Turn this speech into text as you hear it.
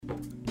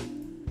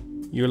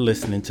You're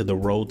listening to the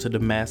Road to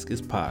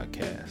Damascus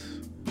podcast,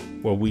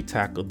 where we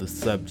tackle the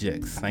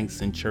subjects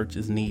saints and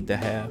churches need to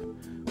have,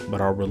 but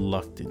are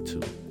reluctant to,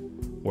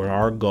 where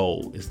our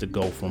goal is to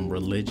go from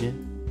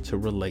religion to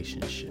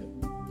relationship.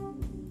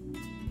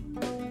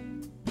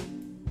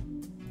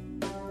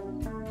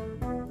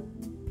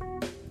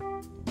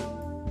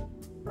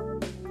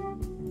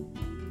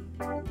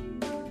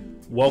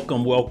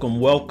 Welcome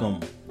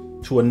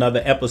to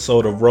another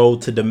episode of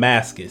Road to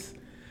Damascus.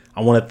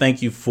 I want to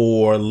thank you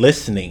for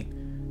listening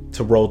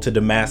to Road to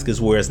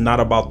Damascus, where it's not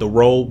about the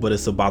road, but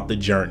it's about the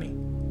journey.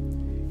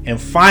 And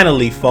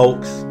finally,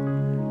 folks,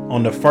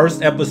 on the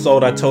first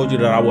episode, I told you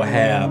that I would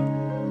have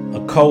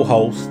a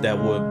co-host that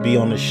would be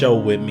on the show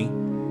with me.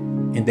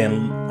 And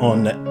then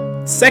on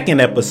the second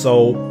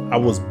episode, I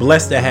was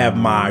blessed to have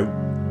my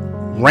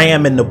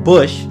ram in the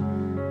bush,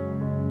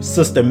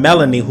 Sister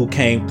Melanie, who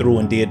came through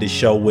and did the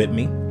show with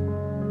me.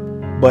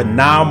 But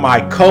now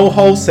my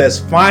co-host has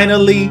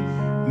finally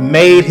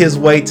made his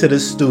way to the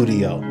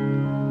studio.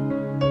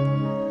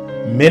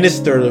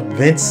 Minister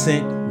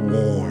Vincent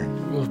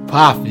Warren. It was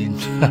popping.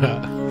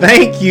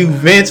 Thank you,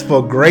 Vince,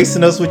 for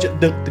gracing us with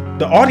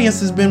the audience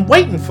has been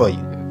waiting for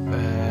you.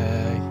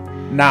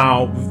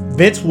 Now,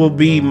 Vince will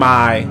be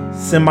my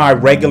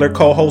semi-regular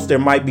co-host. There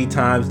might be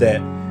times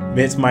that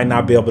Vince might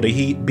not be able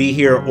to be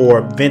here,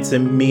 or Vince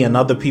and me and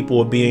other people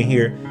will be in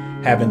here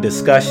having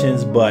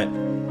discussions, but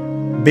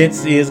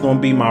Vince is going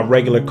to be my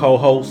regular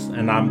co-host,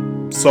 and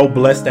I'm so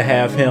blessed to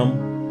have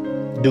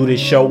him do this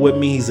show with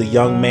me. He's a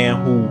young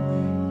man who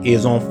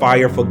is on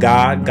fire for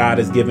God. God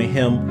has given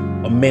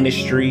him a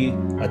ministry,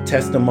 a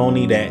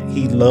testimony that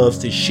he loves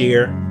to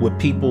share with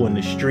people in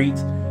the streets,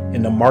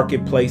 in the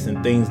marketplace,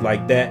 and things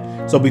like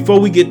that. So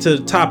before we get to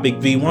the topic,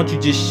 V, why don't you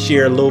just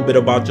share a little bit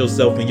about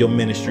yourself and your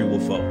ministry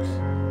with folks?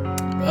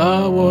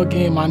 Well,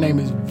 again, my name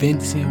is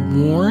Vincent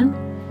Warren.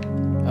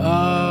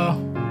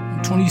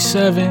 I'm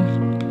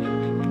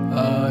 27.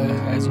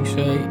 As you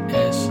say,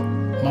 as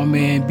my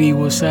man B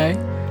will say,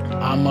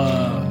 I'm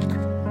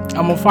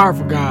on fire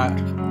for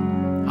God.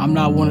 I'm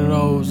not one of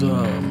those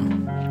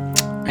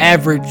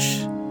average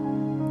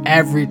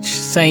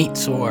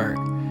saints or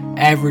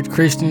average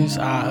Christians.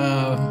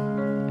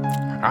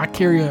 I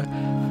carry a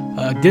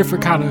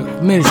different kind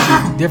of ministry,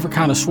 different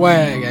kind of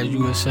swag, as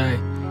you would say.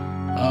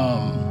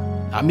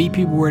 I meet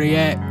people where they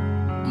at.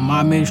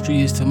 My ministry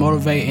is to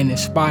motivate and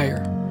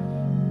inspire,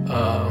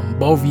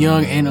 both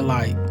young and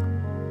alike.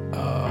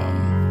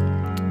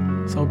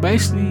 So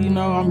basically,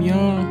 I'm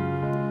young.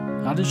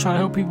 I just try to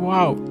help people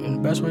out in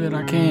the best way that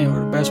I can,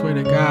 or the best way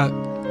that God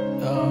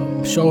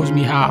shows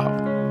me how.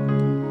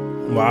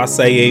 Well, I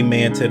say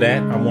amen to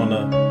that. I want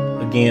to,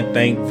 again,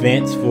 thank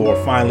Vince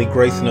for finally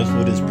gracing us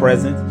with his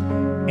presence.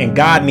 And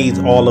God needs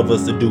all of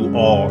us to do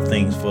all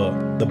things for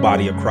the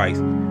body of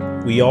Christ.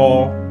 We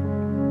all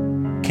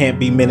can't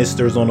be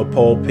ministers on the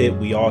pulpit.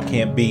 We all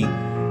can't be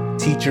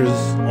teachers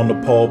on the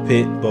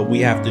pulpit, but we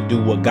have to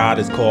do what God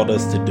has called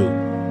us to do.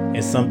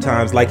 And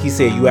sometimes, like he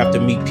said, you have to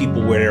meet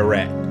people where they're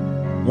at.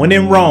 When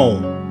in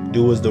Rome,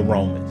 do as the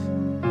Romans.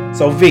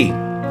 So V,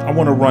 I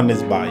want to run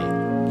this by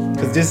you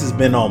because this has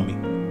been on me.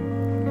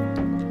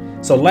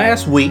 So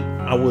last week,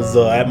 I was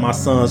at my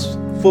son's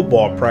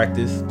football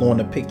practice going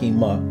to pick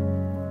him up.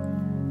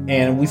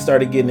 And we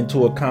started getting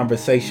into a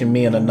conversation,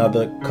 me and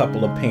another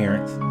couple of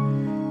parents.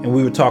 And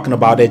we were talking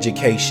about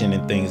education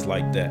and things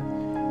like that.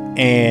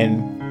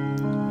 And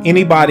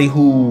anybody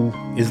who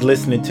is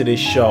listening to this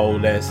show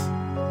that's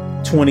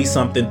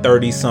 20-something,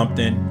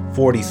 30-something,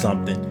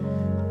 40-something,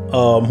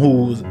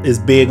 who is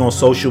big on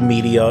social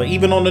media,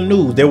 even on the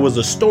news. There was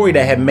a story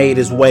that had made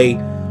its way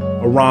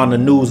around the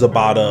news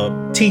about a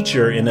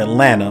teacher in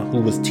Atlanta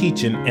who was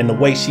teaching, and the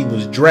way she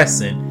was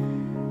dressing,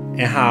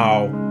 and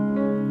how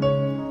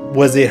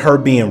was it her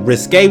being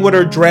risque with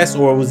her dress,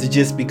 or was it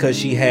just because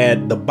she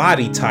had the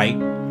body type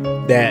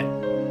that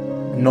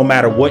no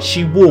matter what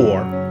she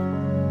wore,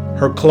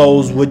 her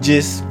clothes would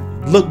just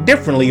look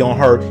differently on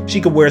her.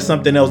 She could wear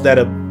something else that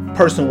a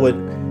person would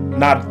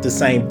not the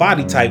same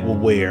body type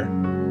would wear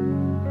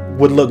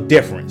would look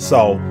different.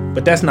 So,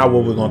 but that's not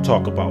what we're going to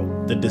talk about.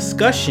 The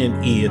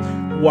discussion is,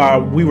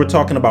 while we were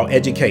talking about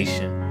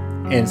education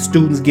and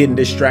students getting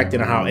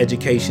distracted and how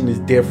education is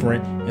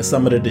different and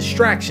some of the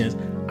distractions,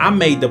 I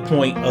made the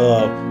point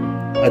of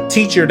a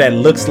teacher that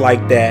looks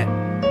like that,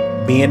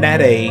 being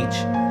that age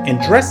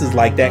and dresses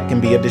like that, can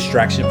be a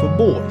distraction for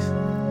boys.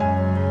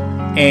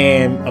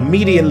 And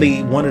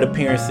immediately one of the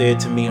parents said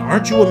to me,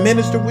 "Aren't you a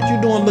minister? What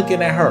you doing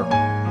looking at her?"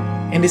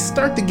 And it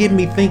started to get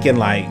me thinking,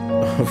 like,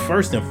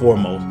 first and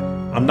foremost,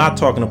 I'm not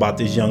talking about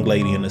this young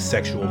lady in a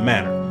sexual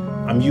manner.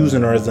 I'm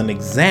using her as an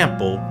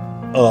example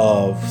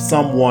of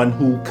someone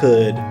who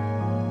could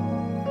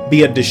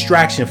be a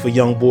distraction for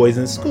young boys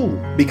in school.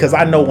 Because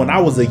I know when I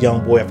was a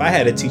young boy, if I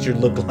had a teacher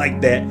look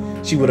like that,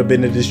 she would have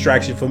been a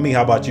distraction for me.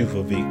 How about you,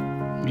 for V?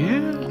 Yeah,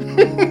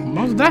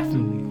 most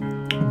definitely.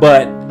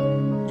 But,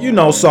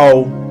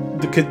 so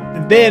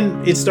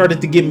then it started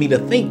to get me to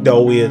think,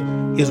 though,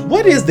 is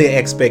what is the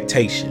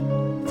expectation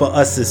for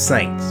us as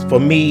saints, for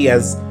me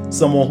as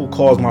someone who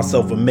calls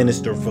myself a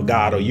minister for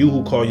God, or you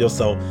who call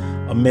yourself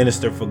a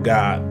minister for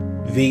God,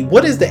 V,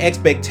 what is the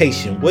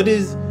expectation? What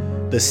is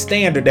the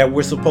standard that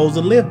we're supposed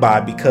to live by?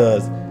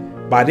 Because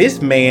by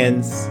this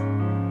man's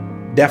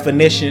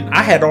definition,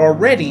 I had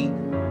already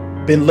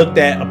been looked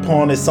at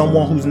upon as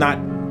someone who's not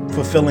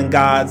fulfilling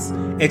God's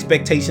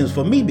expectations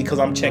for me, because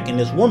I'm checking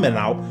this woman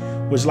out,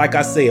 which, like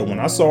I said, when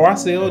I saw her, I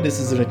said, oh, this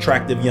is an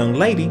attractive young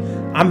lady.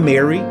 I'm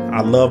married.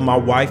 I love my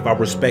wife. I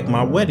respect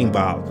my wedding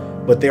vow.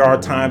 But there are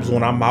times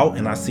when I'm out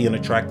and I see an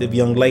attractive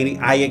young lady,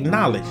 I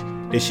acknowledge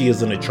that she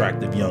is an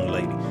attractive young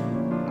lady.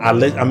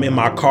 I'm in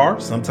my car.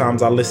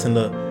 Sometimes I listen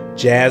to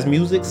jazz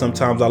music.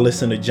 Sometimes I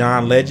listen to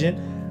John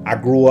Legend. I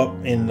grew up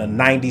in the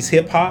 90s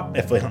hip hop.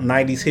 If a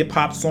 90s hip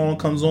hop song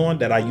comes on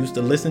that I used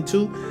to listen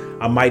to,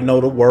 I might know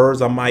the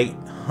words. I might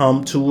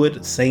hum to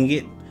it, sing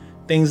it,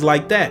 things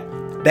like that.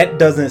 That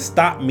doesn't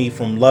stop me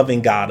from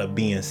loving God or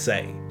being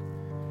saved.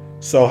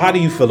 So how do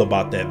you feel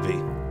about that, V?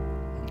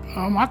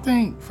 I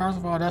think, first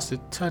of all, that's a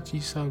touchy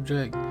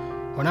subject.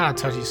 Well, not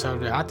a touchy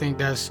subject. I think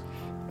that's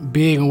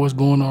big on what's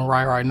going on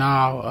right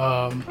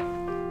now.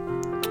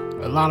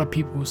 A lot of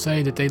people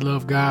say that they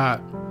love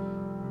God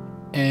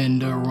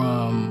and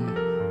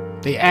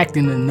they act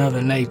in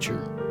another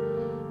nature.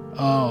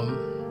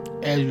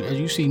 As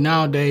you see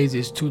nowadays,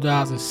 it's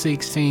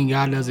 2016.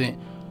 God doesn't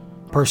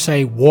per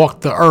se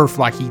walk the earth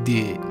like he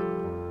did.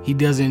 He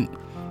doesn't.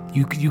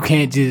 You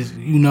can't just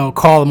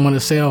call him on a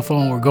cell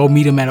phone or go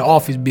meet him at an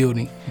office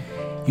building.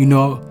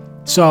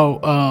 So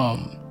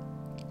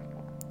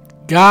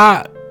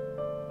God,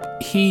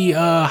 he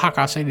how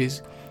can I say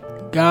this?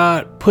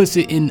 God puts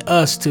it in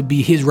us to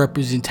be his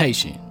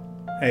representation.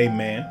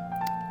 Amen.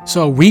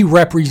 So we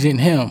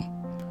represent him.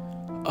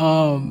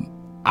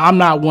 I'm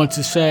not one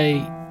to say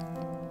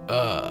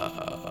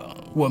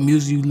what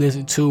music you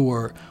listen to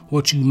or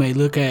what you may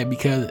look at,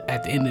 because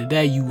at the end of the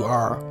day, you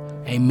are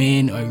a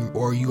man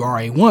or you are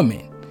a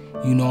woman.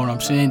 You know what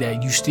I'm saying?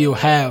 That you still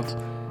have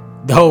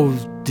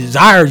those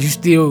desires.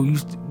 You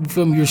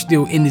feel me? You're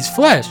still in this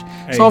flesh.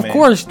 Amen. So of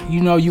course,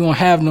 you won't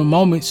have no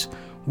moments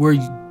where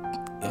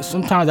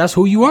sometimes that's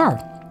who you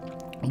are.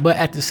 But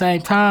at the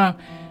same time,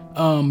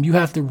 you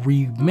have to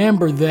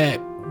remember that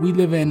we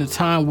live in a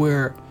time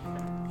where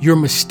your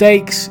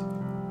mistakes,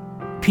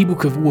 people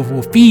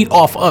will feed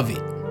off of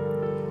it.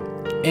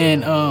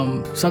 And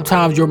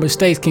sometimes your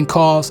mistakes can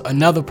cause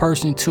another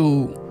person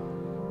to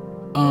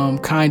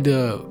kind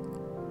of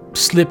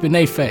slip in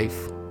their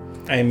faith.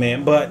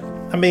 Amen. But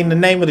I mean, the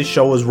name of the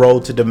show is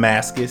Road to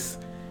Damascus,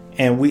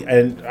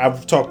 and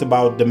I've talked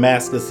about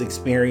Damascus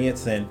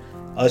experience and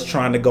us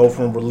trying to go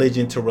from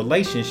religion to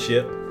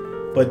relationship.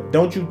 But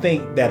don't you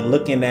think that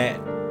looking at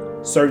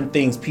certain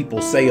things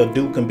people say or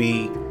do can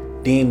be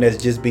deemed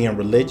as just being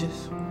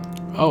religious?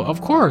 Oh,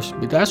 of course,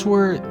 but that's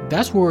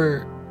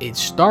where it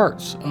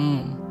starts.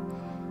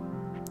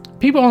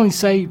 People only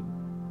say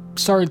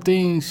certain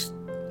things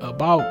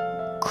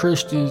about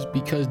Christians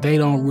because they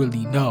don't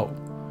really know.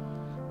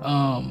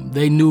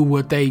 They knew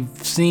what they've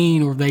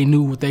seen or they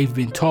knew what they've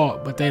been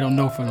taught, but they don't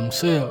know for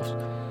themselves.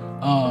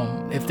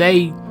 If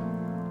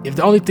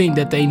the only thing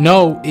that they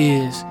know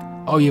is,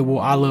 oh yeah, well,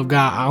 I love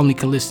God, I only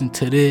can listen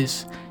to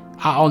this,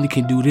 I only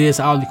can do this,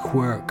 I only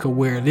can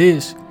wear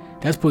this,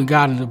 that's putting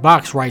God in the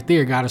box right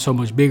there. God is so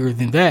much bigger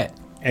than that.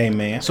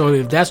 Amen. So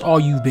if that's all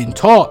you've been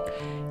taught,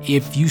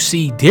 if you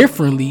see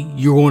differently,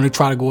 you're going to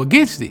try to go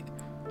against it.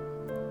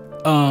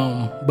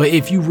 But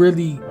if you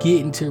really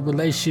get into a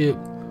relationship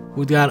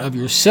with God of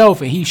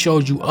yourself and he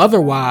shows you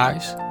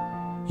otherwise,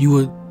 you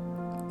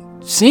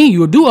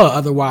would do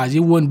otherwise.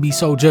 It wouldn't be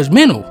so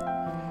judgmental.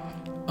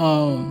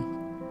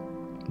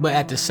 But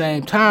at the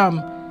same time,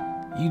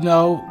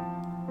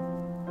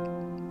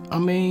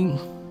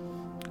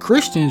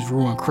 Christians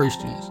ruin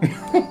Christians.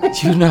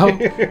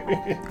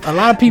 A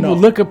lot of people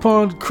look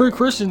upon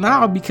Christians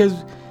now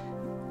because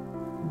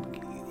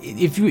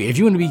if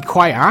you want to be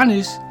quite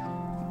honest,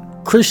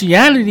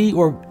 Christianity,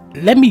 or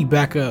let me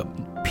back up,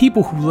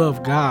 people who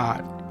love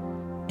God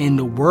in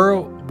the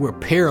world, we're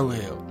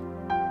parallel.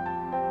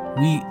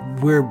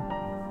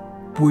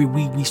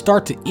 We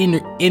start to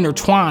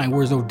intertwine where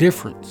there's no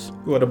difference.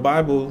 Well, the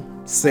Bible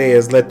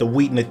says, let the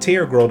wheat and the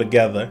tare grow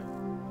together,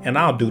 and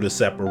I'll do the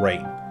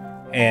separating.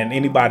 And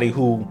anybody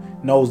who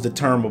knows the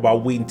term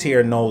about wheat and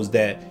tare knows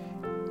that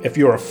if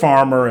you're a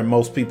farmer, and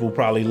most people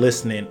probably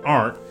listening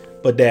aren't,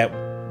 but that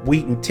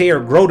wheat and tare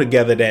grow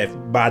together,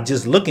 that by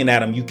just looking at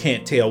them, you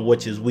can't tell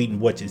which is wheat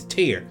and which is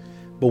tare.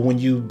 But when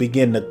you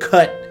begin to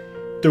cut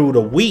through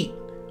the wheat,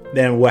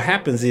 then what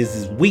happens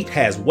is wheat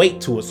has weight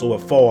to it, so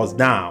it falls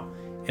down.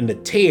 And the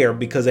tare,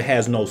 because it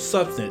has no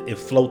substance, it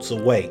floats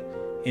away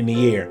in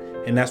the air.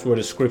 And that's where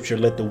the scripture,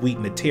 let the wheat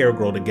and the tare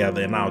grow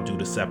together, and I'll do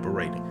the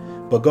separating.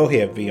 But go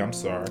ahead, V. I'm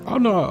sorry. Oh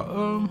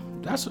no,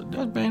 that's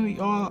mainly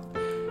all.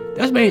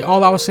 That's mainly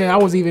all I was saying. I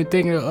was even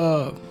thinking.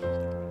 I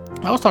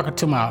was talking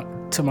to my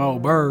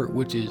old bird,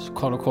 which is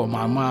quote unquote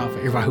my mom. For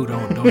everybody who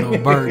don't know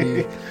what bird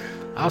is,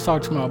 I was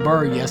talking to my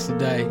bird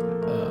yesterday.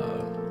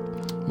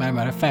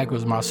 Matter of fact, it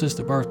was my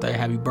sister's birthday.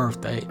 Happy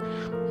birthday,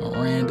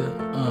 Miranda.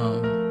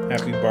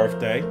 Happy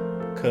birthday,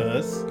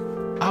 cuz.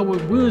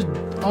 We was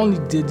only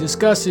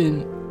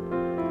discussing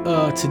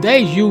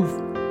today's youth.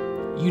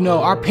 You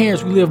know, our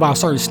parents, we live by a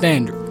certain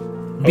standard.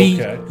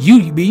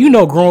 You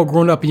know,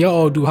 growing up in your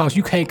old dude house,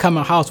 you can't come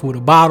in the house with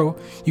a bottle.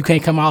 You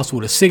can't come in the house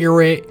with a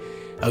cigarette.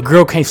 A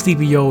girl can't sleep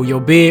in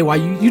your bed while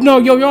you know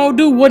your old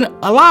dude wouldn't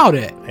allow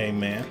that.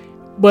 Amen.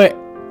 But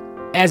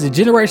as the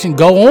generation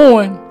go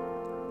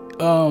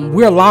on,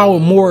 we're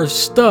allowing more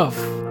stuff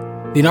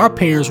than our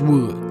parents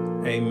would.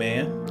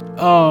 Amen.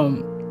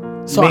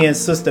 So me and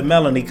Sister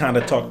Melanie kind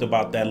of talked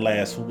about that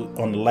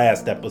on the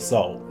last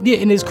episode. Yeah,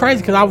 and it's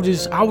crazy because I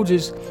was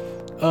just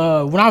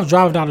when I was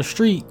driving down the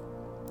street,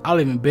 I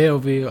live in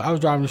Belleville. I was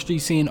driving the street,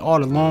 seeing all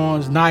the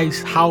lawns,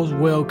 nice house,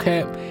 well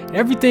kept,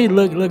 everything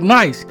looked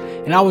nice.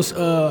 And I was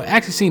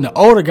actually seeing the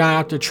older guy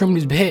out there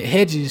trimming his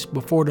hedges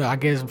before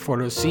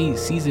the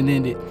season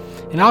ended.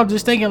 And I was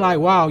just thinking like,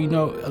 wow, you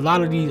know, a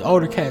lot of these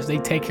older cats, they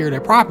take care of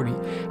their property.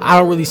 I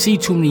don't really see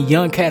too many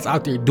young cats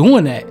out there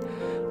doing that.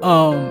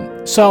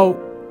 So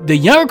the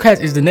younger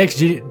cats is the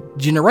next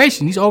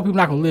generation. These old people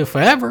not gonna live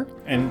forever.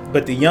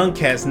 But the young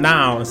cats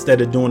now,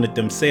 instead of doing it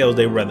themselves,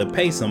 they rather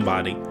pay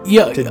somebody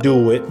to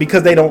do it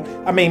because they don't.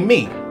 I mean,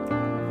 me,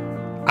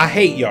 I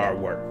hate yard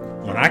work.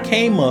 When I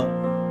came up,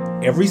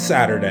 every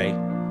Saturday,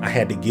 I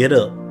had to get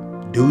up,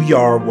 do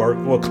yard work,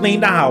 or clean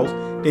the house,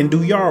 then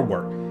do yard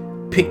work.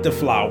 Pick the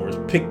flowers,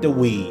 pick the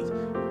weeds,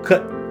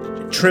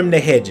 trim the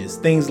hedges,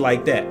 things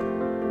like that.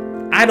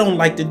 I don't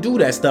like to do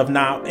that stuff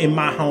now in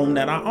my home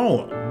that I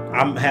own.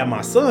 I have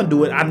my son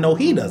do it. I know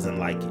he doesn't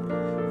like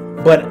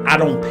it, but I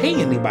don't pay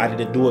anybody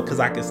to do it because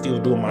I can still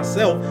do it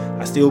myself.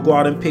 I still go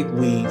out and pick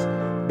weeds,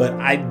 but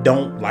I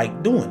don't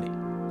like doing it.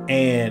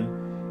 And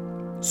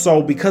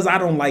so because I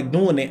don't like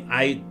doing it,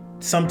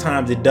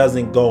 sometimes it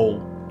doesn't go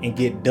and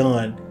get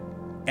done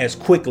as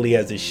quickly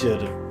as it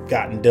should have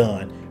gotten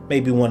done.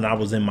 Maybe when I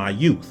was in my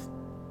youth.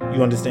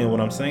 You understand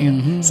what I'm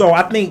saying? Mm-hmm. So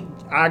I think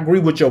I agree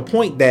with your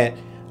point that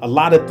a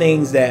lot of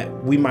things that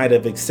we might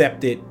have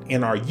accepted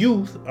in our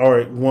youth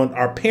or when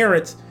our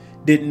parents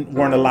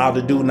weren't allowed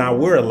to do, now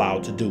we're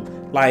allowed to do.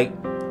 Like,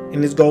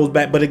 and it goes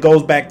back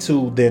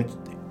to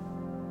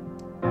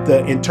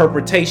the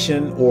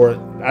interpretation, or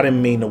I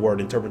didn't mean the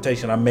word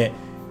interpretation. I meant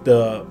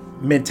the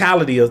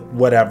mentality of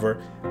whatever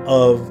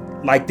of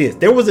like this.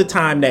 There was a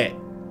time that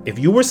if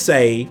you were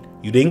saved,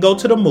 you didn't go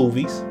to the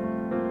movies.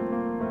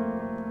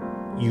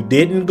 You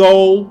didn't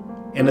go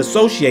and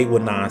associate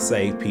with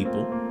non-saved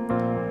people.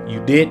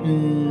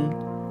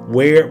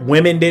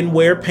 Women didn't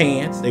wear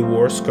pants. They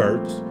wore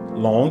skirts,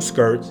 long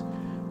skirts.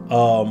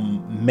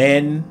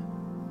 Men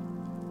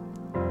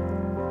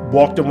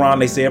walked around.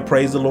 They said,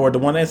 praise the Lord. The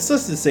one that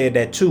sister said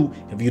that too.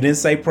 If you didn't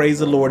say praise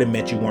the Lord, it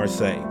meant you weren't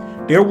saved.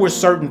 There were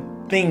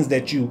certain things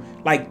that you,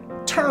 like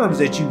terms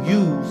that you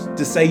used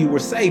to say you were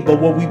saved.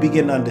 But what we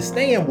begin to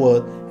understand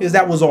is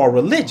that was all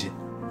religion.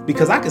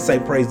 Because I could say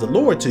praise the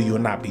Lord to you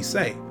and not be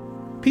saved.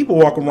 People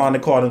walk around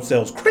and call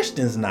themselves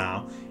Christians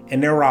now,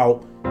 and they're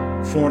out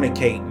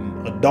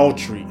fornicating,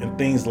 adultery, and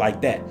things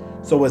like that.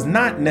 So it's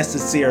not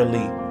necessarily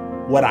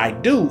what I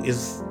do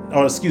it's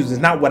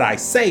not what I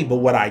say, but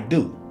what I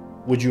do.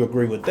 Would you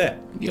agree with that?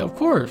 Yeah, of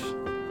course.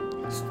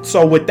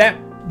 So with that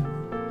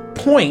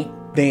point,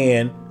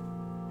 then,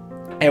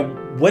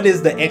 and what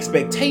is the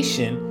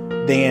expectation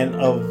then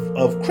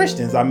of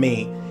Christians? I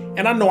mean,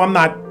 and I know I'm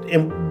not,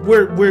 and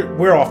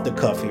we're off the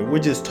cuff here. We're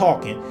just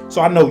talking.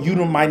 So I know you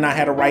might not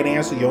have the right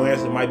answer. Your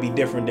answer might be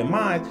different than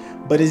mine,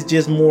 but it's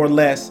just more or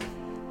less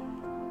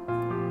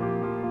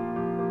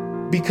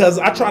because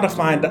I try to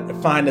find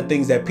the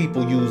things that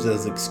people use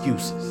as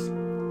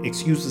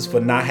excuses for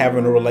not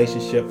having a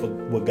relationship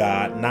with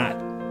God, not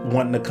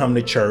wanting to come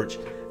to church,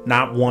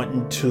 not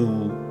wanting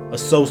to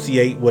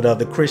associate with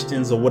other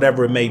Christians or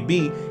whatever it may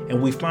be.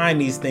 And we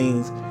find these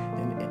things,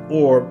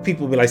 or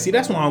people be like, see,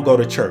 that's why I don't go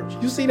to church.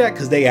 You see that?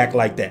 Because they act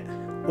like that.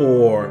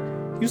 Or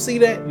you see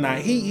that? Now,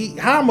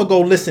 how I'm going to go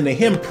listen to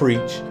him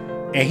preach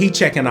and he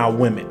checking out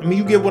women? I mean,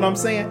 you get what I'm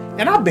saying?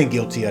 And I've been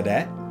guilty of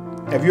that.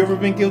 Have you ever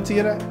been guilty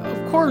of that?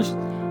 Of course.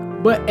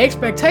 But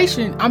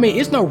expectation, I mean,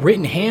 it's no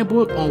written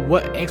handbook on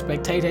what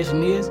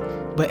expectation is.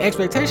 But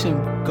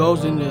expectation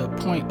goes in the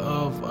point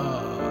of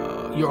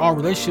your own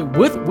relationship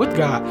with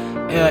God.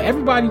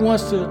 Everybody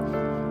wants to,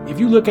 if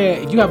you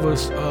have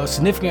a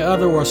significant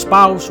other or a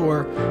spouse,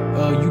 or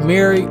you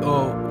married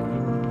or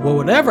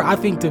whatever, I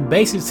think the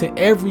basis to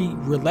every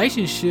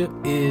relationship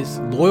is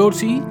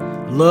loyalty,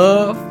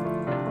 love,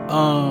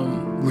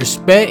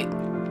 respect,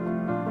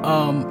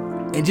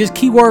 and just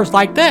keywords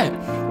like that.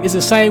 It's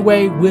the same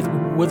way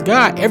with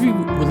God. Every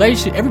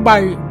relationship,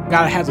 everybody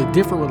gotta has a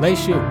different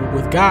relationship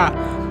with God,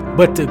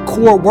 but the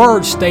core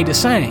words stay the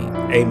same.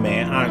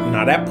 Amen.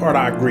 Now that part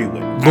I agree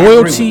with.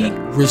 Loyalty,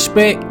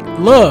 respect,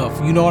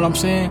 love. You know what I'm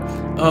saying?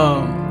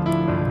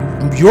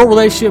 Your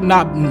relationship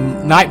might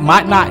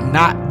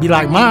not be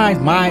like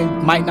mine.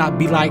 Mine might not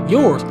be like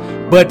yours,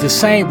 but the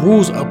same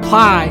rules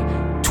apply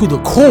to the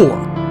core.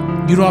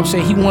 You know what I'm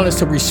saying? He wants us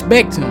to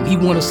respect him. He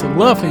wants us to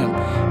love him.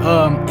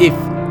 If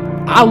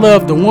I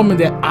love the woman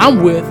that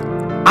I'm with,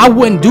 I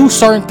wouldn't do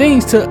certain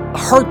things to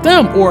hurt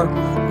them or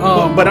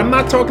But I'm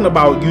not talking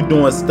about you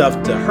doing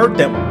stuff to hurt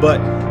them. But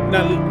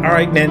now, all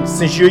right, then,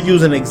 since you're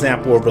using an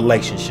example of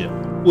relationship,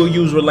 we'll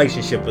use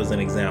relationship as an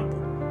example.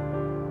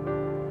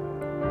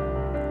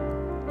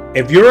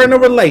 If you're in a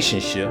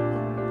relationship,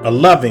 a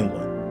loving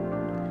one,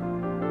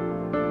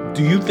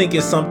 do you think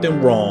it's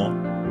something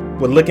wrong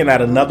with looking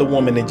at another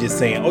woman and just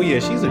saying, oh yeah,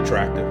 she's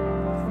attractive?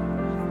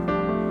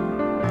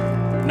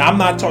 Now, I'm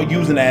not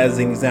using that as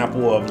an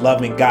example of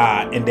loving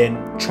God and then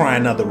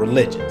trying other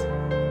religions.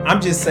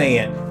 I'm just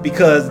saying,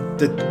 because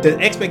the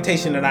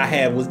expectation that I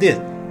had was this.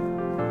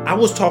 I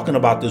was talking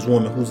about this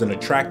woman who's an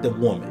attractive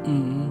woman.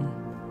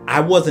 Mm-hmm. I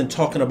wasn't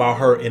talking about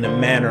her in a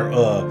manner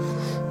of,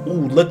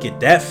 ooh, look at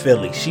that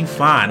filly, she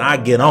fine, I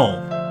get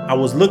on. I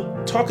was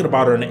talking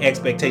about her in the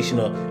expectation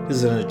of, this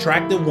is an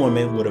attractive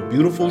woman with a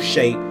beautiful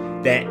shape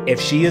that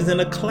if she is in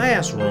a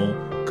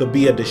classroom could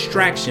be a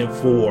distraction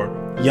for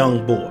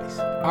young boys.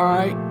 All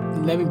right,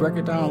 let me break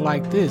it down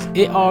like this.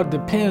 It all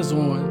depends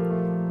on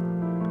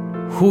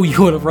who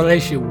you're in a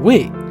relationship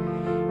with.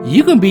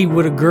 You can be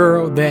with a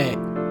girl that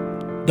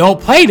don't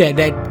play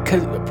that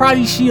cause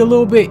probably she a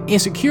little bit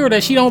insecure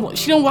that she don't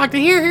like to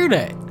hear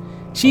that.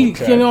 She,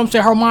 okay. You know what I'm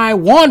saying, her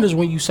mind wanders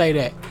when you say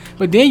that.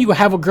 But then you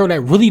have a girl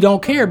that really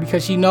don't care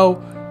because she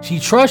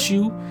trusts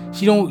you.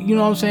 She don't, you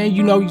know what I'm saying?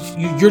 You know,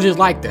 you're just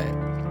like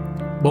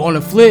that. But on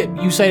the flip,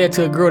 you say that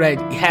to a girl that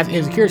has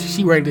insecurity,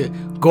 she ready to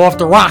go off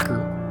the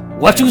rocker.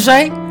 What you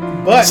say?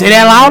 But say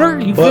that louder.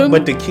 You feel me?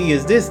 But the key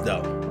is this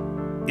though.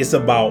 It's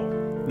about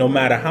no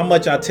matter how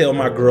much I tell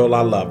my girl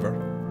I love her,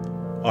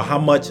 or how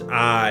much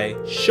I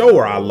show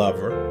her I love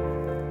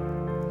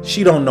her,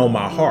 she don't know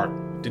my heart.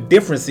 The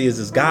difference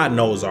is God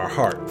knows our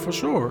heart. For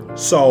sure.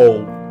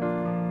 So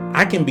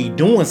I can be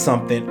doing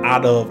something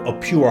out of a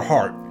pure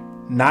heart,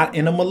 not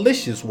in a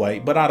malicious way,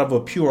 but out of a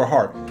pure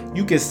heart.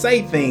 You can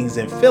say things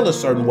and feel a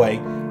certain way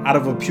out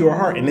of a pure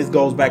heart. And this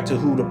goes back to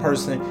who the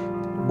person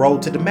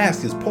rode to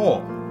Damascus,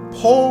 Paul.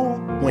 Paul,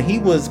 when he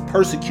was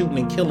persecuting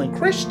and killing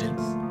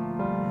Christians,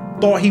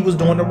 thought he was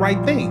doing the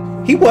right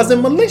thing. He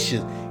wasn't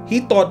malicious.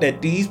 He thought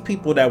that these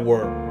people that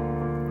were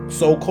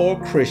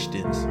so-called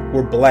Christians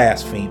were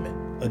blaspheming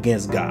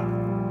against God.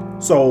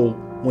 So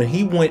when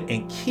he went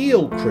and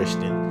killed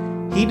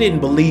Christians, he didn't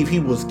believe he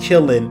was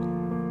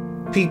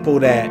killing people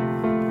that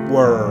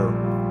were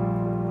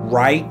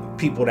right,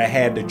 people that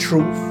had the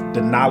truth,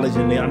 the knowledge,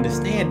 and the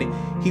understanding.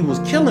 He was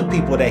killing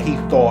people that he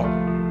thought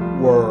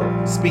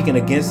were speaking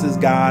against his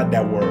God,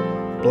 that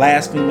were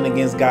blaspheming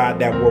against God,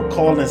 that were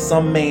calling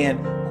some man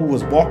who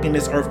was walking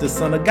this earth the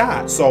Son of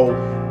God. So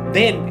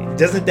then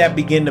doesn't that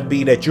begin to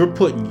be that you're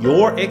putting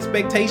your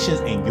expectations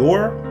and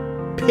your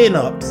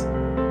pinups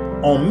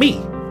on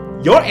me?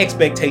 Your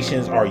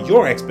expectations are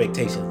your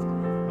expectations.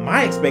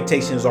 My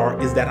expectations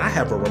is that I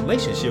have a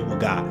relationship with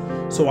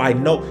God. So I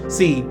know,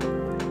 see,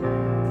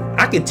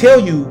 I can tell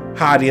you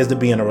how it is to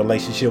be in a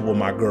relationship with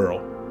my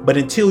girl, but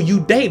until you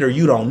date her,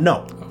 you don't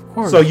know. Of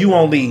course. So you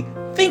only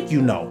think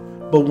you know.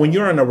 But when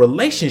you're in a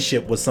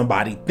relationship with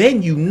somebody,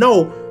 then you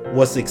know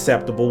what's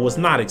acceptable, what's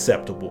not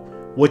acceptable,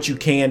 what you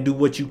can do,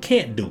 what you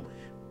can't do.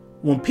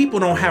 When people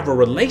don't have a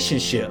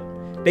relationship,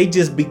 they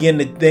just begin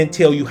to then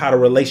tell you how the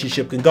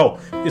relationship can go.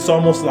 It's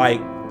almost like,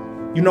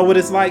 you know what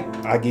it's like?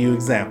 I'll give you an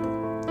example.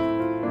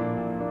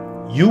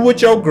 You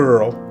with your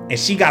girl, and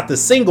she got the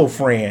single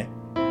friend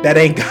that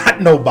ain't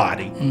got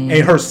nobody. Mm.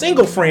 And her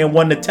single friend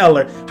wanted to tell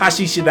her how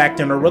she should act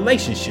in a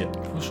relationship.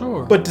 For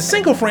sure. But the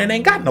single friend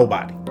ain't got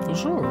nobody. For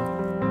sure.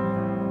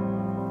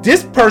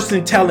 This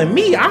person telling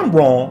me I'm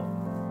wrong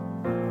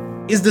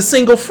is the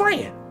single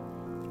friend.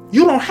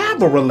 You don't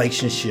have a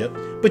relationship,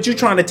 but you're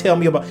trying to tell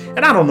me about,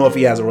 and I don't know if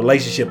he has a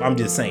relationship, I'm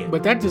just saying.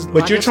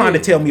 But you're trying to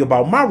tell me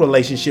about my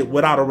relationship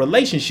without a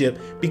relationship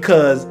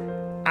because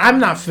I'm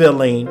not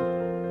feeling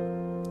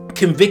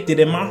convicted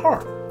in my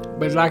heart.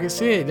 But like I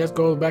said, that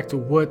goes back to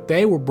what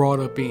they were brought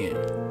up in.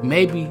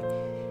 Maybe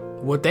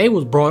what they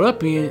was brought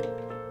up in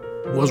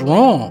was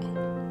wrong.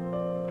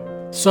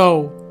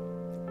 So,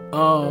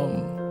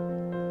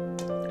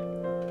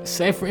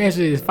 say for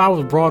instance, if I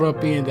was brought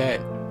up in that,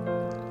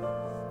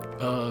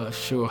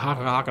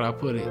 how can I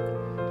put it?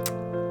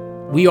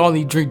 We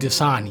only drink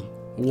Dasani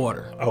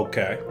water.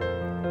 Okay.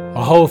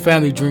 My whole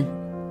family drink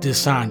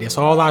Dasani. That's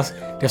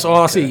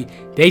all I see.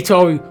 They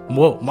told me,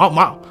 well, my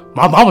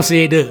mama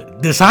said the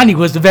Dasani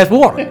was the best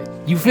water.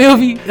 You feel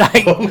me?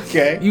 Like,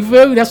 okay. You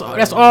feel me? That's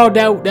all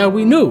that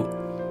we knew.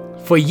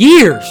 For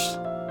years,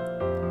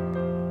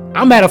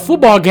 I'm at a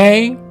football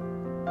game.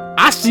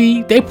 I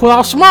see they pull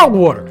out Smart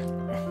Water.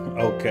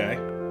 Okay.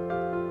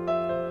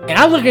 And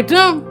I look at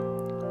them.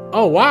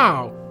 Oh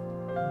wow,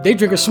 they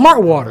drinking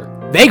Smart Water.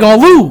 They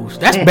gonna lose.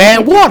 That's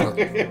bad water.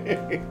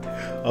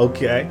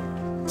 Okay.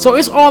 So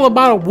it's all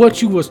about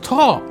what you was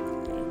taught.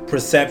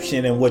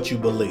 Perception and what you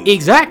believe.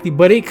 Exactly,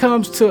 but it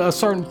comes to a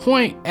certain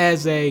point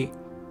as a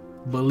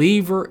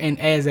believer and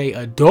as a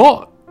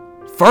adult.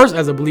 First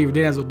as a believer,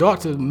 then as an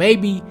adult, to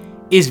maybe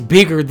it's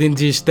bigger than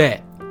just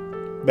that.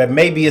 But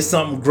maybe it's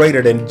something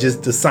greater than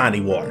just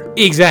Dasani water.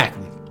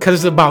 Exactly. Because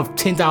it's about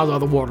 10,000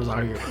 other waters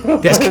out here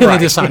that's killing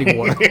the Dasani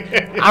water.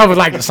 I would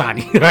like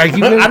Dasani. Right?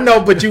 I know,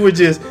 but you were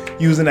just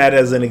using that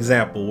as an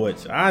example,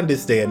 which I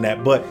understand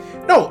that. But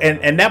no,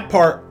 and that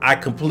part I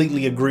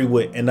completely agree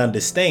with and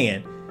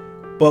understand.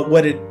 But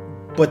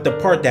the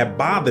part that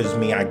bothers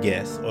me, I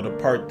guess, or the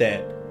part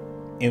that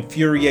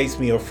infuriates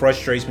me or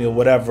frustrates me or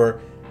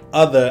whatever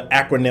other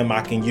acronym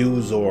I can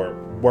use or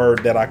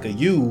word that I could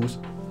use,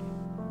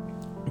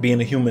 being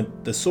a human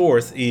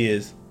thesaurus,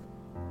 is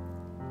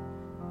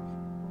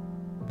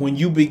when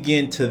you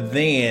begin to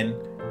then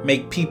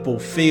make people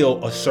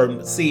feel a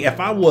certain... See, if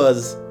I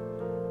was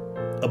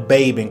a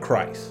babe in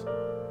Christ,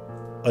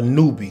 a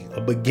newbie,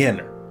 a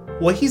beginner,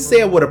 what he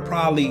said would have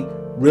probably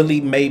really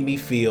made me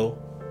feel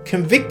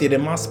convicted in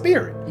my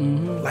spirit.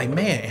 Mm-hmm. Like,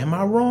 man, am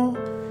I wrong?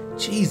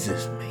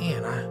 Jesus,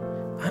 man,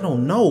 I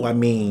don't know. I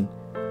mean,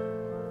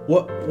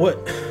 what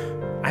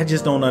I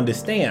just don't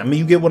understand. I mean,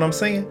 you get what I'm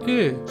saying?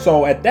 Yeah.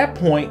 So at that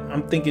point,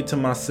 I'm thinking to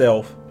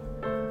myself,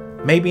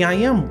 maybe I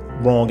am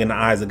wrong in the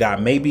eyes of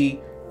God.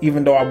 Maybe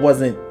even though I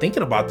wasn't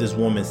thinking about this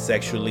woman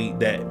sexually,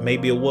 that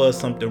maybe it was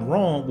something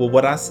wrong with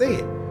what I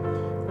said.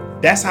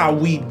 That's how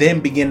we then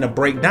begin to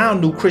break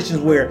down new Christians,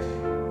 where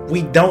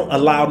we don't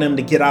allow them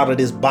to get out of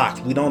this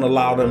box. We don't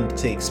allow them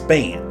to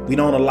expand. We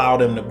don't allow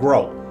them to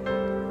grow.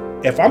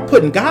 If I'm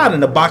putting God in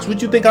the box,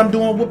 what you think I'm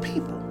doing with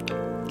people?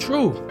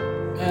 True.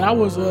 And I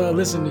was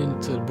listening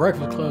to the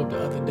Breakfast Club the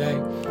other day,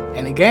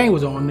 and the Game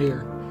was on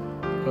there.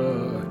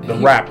 The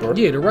rapper?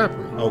 Yeah, the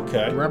rapper.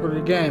 Okay. The rapper of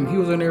the Game. He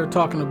was on there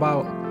talking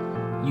about,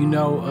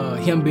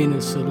 him being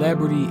a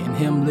celebrity and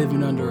him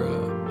living under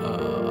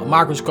a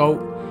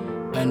microscope,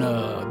 and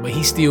but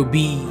he still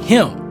be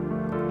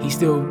him. He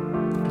still,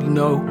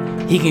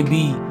 he can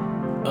be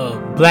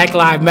Black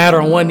Lives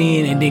Matter on one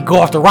end and then go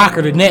off the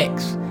rocker the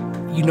next.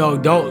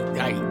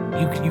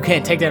 You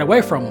can't take that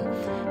away from him.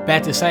 But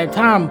at the same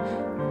time,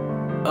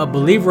 a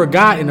believer of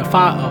God and a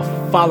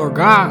follower of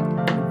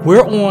God,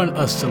 we're on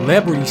a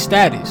celebrity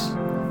status.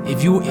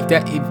 If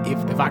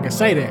I can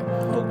say that,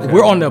 okay.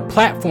 We're on the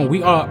platform.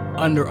 We are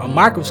under a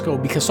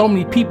microscope because so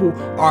many people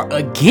are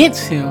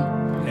against him.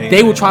 Amen.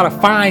 They will try to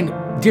find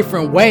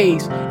different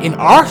ways in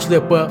our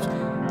slip-ups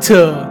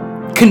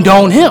to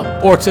condone him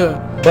or to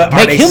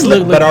make him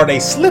look. But are they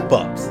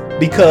slip-ups?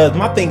 Because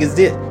my thing is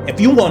this: if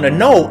you want to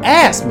know,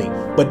 ask me.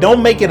 But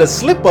don't make it a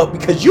slip-up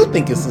because you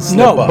think it's a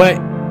slip-up. No, but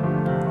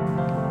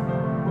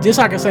just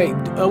like I say,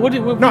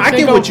 I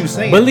get what you're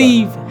saying.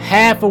 Believe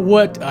half of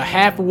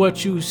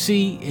what you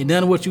see and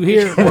none of what you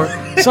hear, or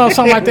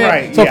something like that.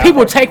 Right, so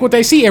people take what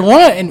they see and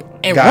run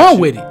and run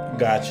with it.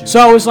 Got you.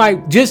 So it's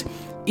like just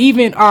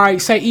even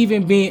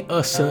being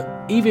a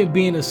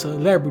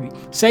celebrity.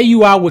 Say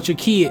you out with your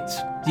kid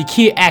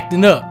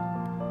acting up.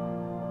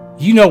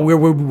 You know where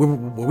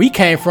we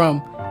came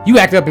from. You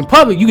act up in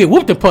public, you get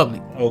whooped in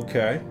public.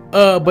 Okay.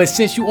 But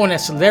since you on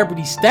that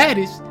celebrity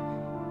status,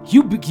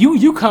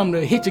 you come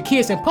to hit your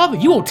kids in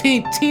public, you on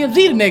TMZ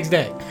the next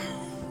day.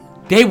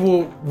 They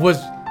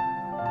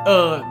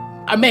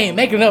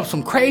making up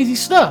some crazy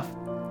stuff.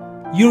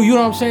 You know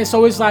what I'm saying?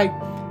 So it's like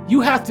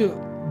you have to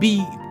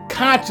be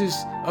conscious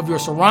of your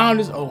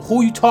surroundings, of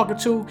who you talking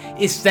to.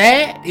 It's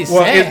sad.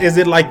 Sad. Is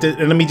it like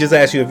and let me just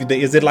ask you,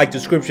 is it like the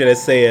scripture that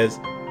says,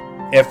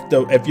 if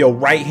the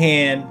right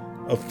hand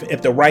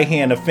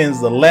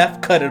offends the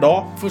left, cut it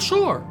off? For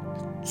sure.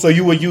 So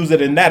you would use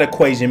it in that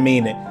equation,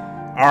 meaning,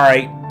 all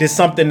right, there's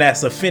something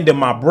that's offended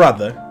my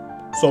brother.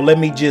 So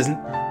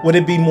would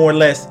it be more or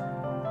less,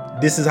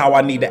 this is how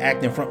I need to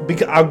act in front?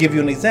 Because I'll give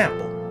you an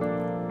example.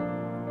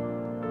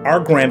 Our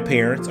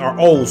grandparents are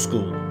old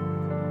school.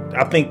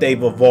 I think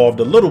they've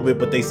evolved a little bit,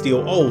 but they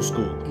still old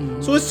school.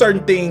 Mm-hmm. So it's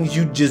certain things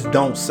you just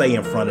don't say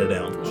in front of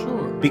them. For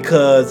sure.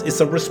 Because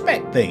it's a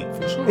respect thing.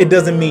 For sure. It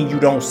doesn't mean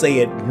you don't say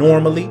it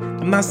normally.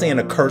 I'm not saying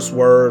a curse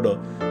word or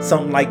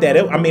something like that.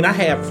 I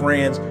have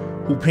friends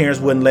who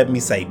parents wouldn't let me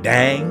say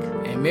dang.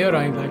 And Mel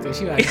don't even like that.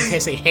 She like, you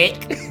can't say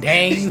heck,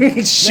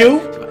 dang,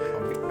 shoot.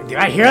 Did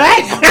I hear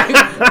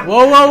that?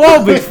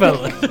 whoa, big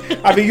fella.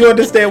 I mean, you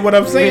understand what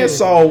I'm saying? Yeah.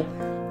 So,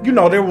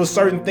 there were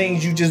certain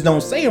things you just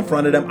don't say in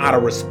front of them out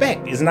of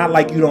respect. It's not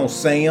like you don't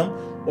say them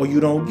or you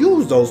don't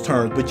use those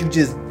terms, but you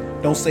just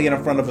don't say it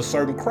in front of a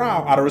certain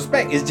crowd out of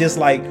respect. It's just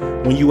like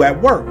when you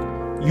at work,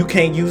 you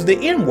can't use the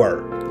N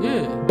word.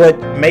 Yeah. But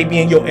maybe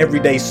in your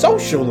everyday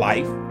social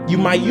life, you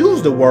might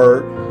use the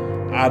word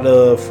out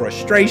of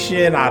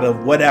frustration, out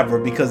of whatever,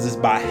 because it's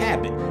by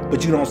habit.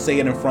 But you don't say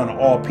it in front of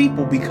all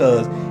people,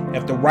 because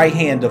if the right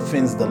hand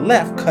offends the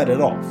left, cut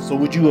it off. So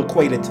would you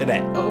equate it to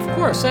that? Of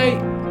course. Say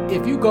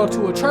if you go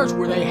to a church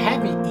where they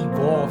haven't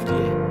evolved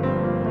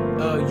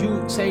yet,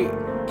 you say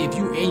if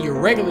you in your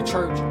regular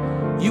church,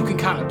 you can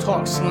kind of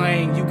talk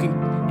slang,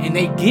 and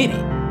they get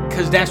it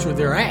because that's where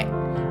they're at.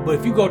 But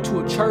if you go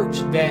to a church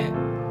that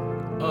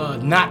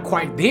not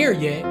quite there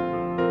yet,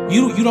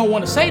 you don't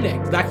want to say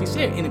that. Like you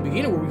said in the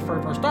beginning where we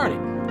first started,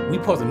 we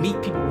supposed to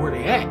meet people where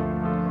they at.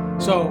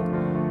 So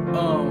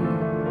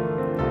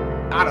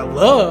out of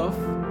love,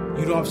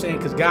 you know what I'm saying?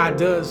 Because God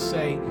does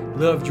say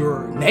love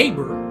your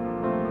neighbor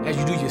as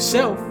you do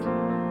yourself.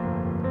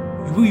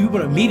 You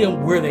want to meet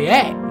them where they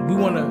at. we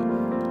want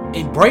to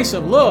embrace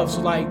of love.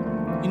 So like,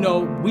 you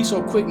know, we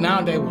so quick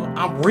nowadays, well,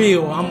 I'm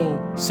real, I'm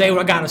gonna say what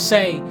I gotta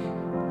say,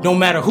 no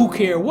matter who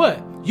care what.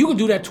 You can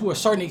do that to a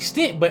certain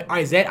extent, but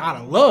is that out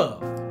of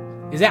love?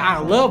 Is that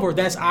out of love, or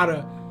that's out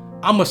of,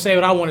 I'm gonna say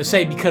what I want to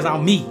say because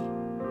I'm me?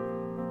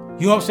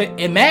 You know what I'm saying?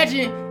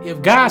 Imagine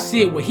if God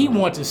said what he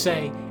wanted to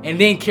say and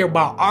didn't care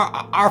about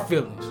our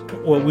feelings.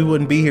 Well, we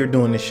wouldn't be here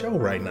doing this show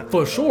right now.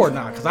 For sure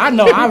not, because I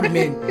know I would have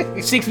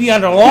been 6 feet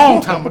under a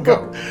long time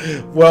ago.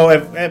 Well,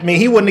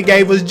 he wouldn't have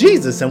gave us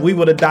Jesus and we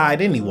would have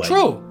died anyway.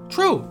 True.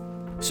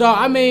 So,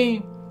 I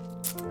mean,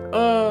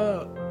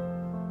 I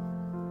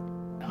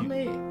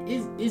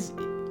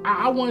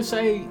want to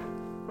say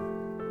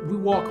we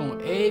walk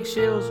on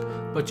eggshells,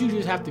 but you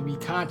just have to be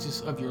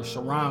conscious of your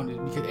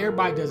surroundings because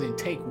everybody doesn't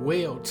take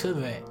well to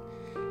that.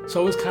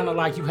 So it's kind of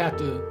like you have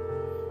to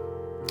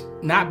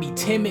not be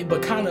timid,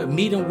 but kind of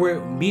meet them where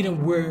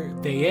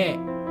they at,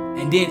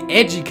 and then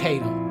educate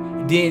them.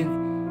 And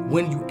then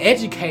when you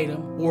educate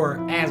them or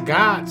ask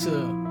God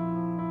to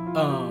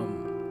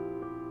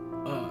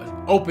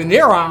open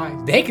their eyes,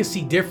 they can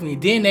see differently.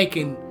 Then they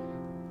can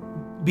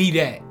be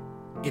that,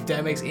 if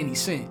that makes any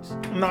sense.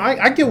 No,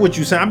 I get what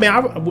you're saying. I mean,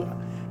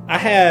 I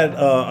had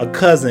a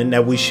cousin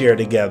that we share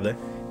together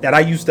that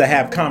I used to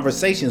have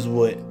conversations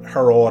with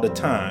her all the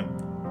time.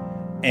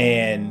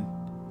 And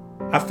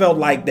I felt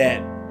like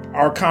that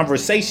our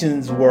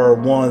conversations were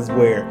ones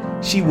where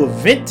she would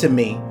vent to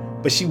me,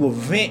 but she would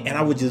vent and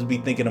I would just be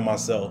thinking to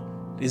myself,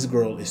 this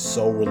girl is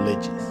so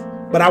religious.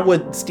 But I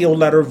would still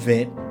let her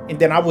vent, and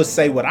then I would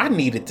say what I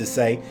needed to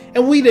say.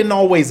 And we didn't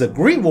always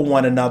agree with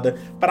one another,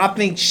 but I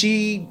think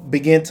she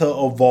began to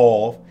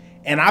evolve.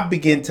 And I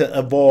began to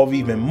evolve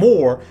even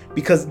more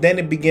because then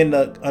it began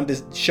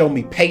to show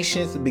me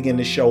patience. It began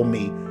to show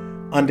me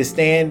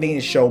understanding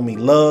and show me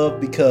love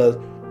because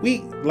we,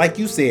 like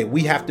you said,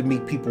 we have to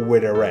meet people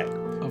where they're at.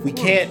 We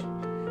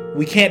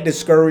can't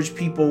discourage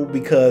people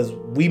because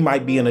we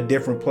might be in a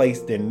different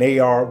place than they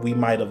are. We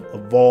might have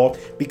evolved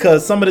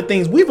because some of the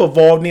things we've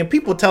evolved in,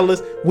 people tell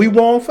us we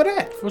wrong for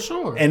that. For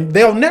sure. And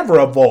they'll never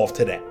evolve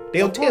to that.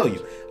 They'll tell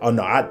you, oh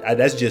no, I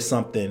that's just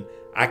something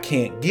I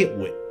can't get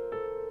with.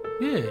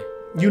 Yeah.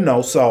 You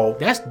know, so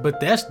that's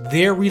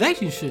their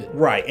relationship.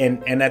 Right.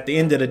 And at the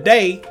end of the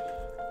day,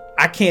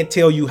 I can't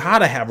tell you how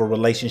to have a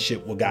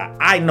relationship with God.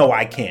 I know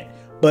I can't.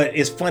 But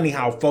it's funny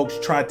how folks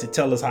try to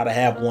tell us how to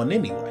have one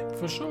anyway.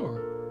 For sure.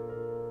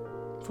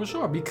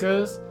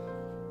 Because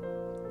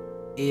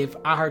if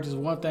I heard this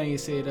one thing, it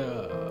said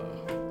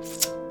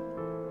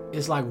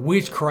it's like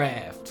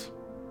witchcraft.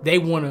 They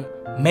want to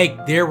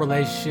make their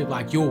relationship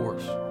like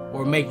yours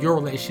or make your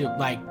relationship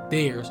like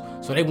theirs.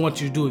 So they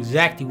want you to do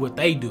exactly what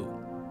they do.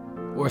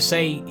 Or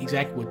say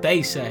exactly what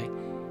they say.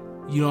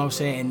 You know what I'm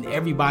saying? And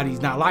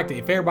everybody's not like that.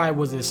 If everybody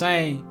was the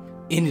same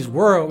in this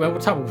world, man,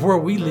 what type of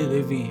world we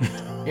live in?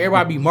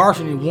 Everybody be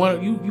marching in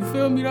one. You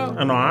feel me though?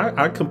 No,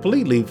 I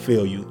completely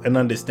feel you and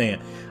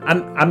understand.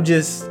 I'm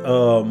just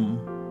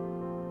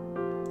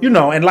you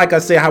know, and like I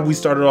said, how we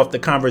started off the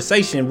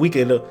conversation, we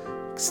could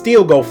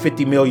still go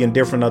 50 million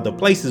different other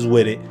places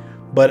with it.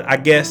 But I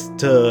guess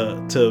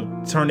to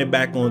turn it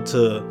back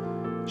onto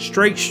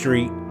Straight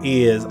Street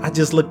is I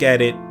just look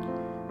at it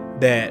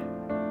that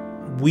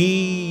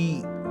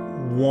we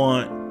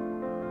want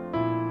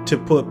to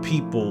put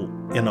people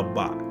in a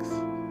box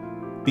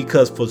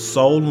because for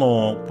so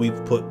long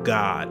we've put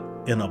God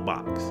in a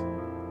box.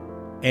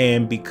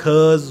 And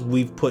because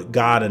we've put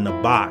God in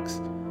a box,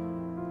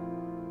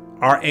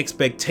 our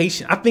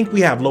expectation, I think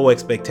we have low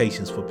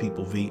expectations for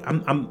people, V.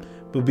 I'm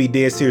will be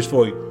dead serious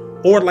for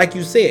you. Or like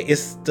you said,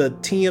 it's the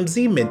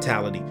TMZ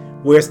mentality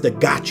where it's the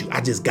got you.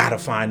 I just gotta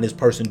find this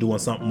person doing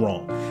something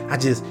wrong.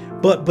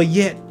 But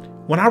yet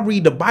when I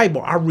read the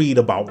Bible, I read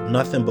about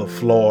nothing but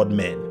flawed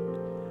men.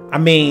 I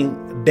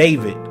mean,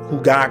 David, who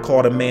God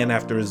called a man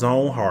after his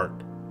own heart,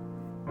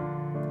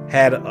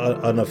 had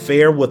an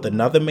affair with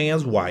another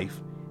man's wife,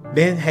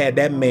 then had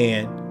that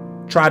man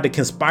tried to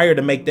conspire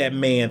to make that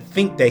man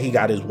think that he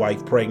got his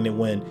wife pregnant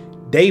when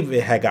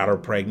David had got her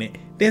pregnant,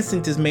 then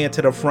sent this man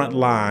to the front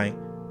line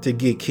to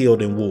get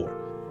killed in war.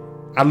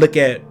 I look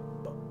at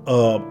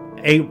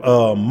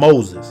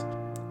Moses,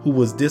 who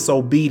was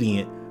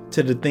disobedient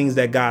to the things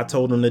that God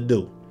told him to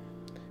do.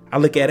 I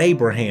look at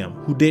Abraham,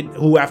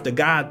 who after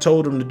God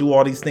told him to do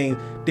all these things,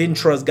 didn't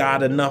trust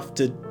God enough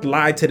to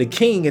lie to the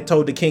king and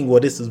told the king,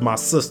 well, this is my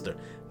sister,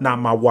 not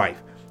my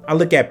wife. I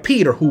look at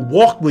Peter, who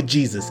walked with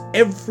Jesus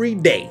every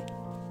day.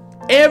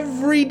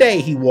 Every day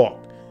he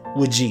walked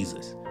with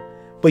Jesus.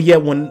 But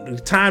yet when the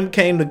time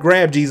came to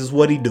grab Jesus,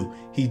 what'd he do?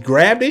 He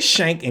grabbed his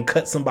shank and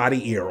cut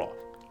somebody's ear off.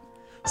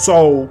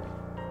 So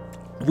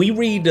we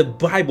read the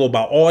Bible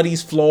about all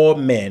these flawed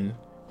men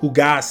who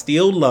God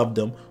still loved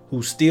them,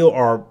 who still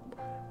are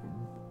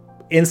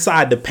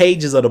inside the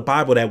pages of the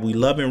Bible that we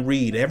love and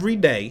read every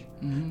day.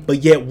 Mm-hmm.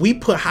 But yet we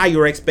put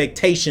higher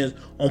expectations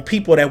on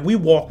people that we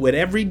walk with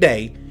every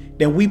day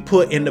than we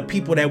put in the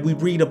people that we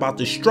read about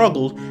the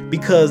struggles,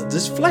 because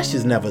this flesh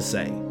is never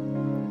saved.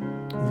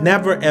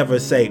 Never ever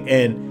saved.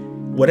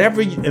 And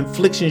whatever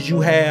inflictions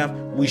you have,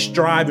 We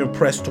strive and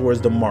press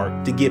towards the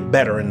mark to get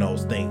better in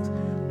those things.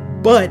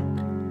 But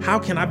how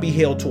can I be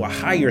held to a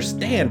higher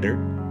standard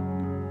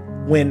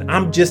when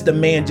I'm just a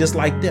man just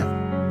like them?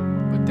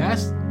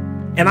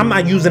 And I'm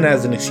not using it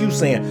as an excuse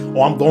saying,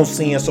 oh, I'm going to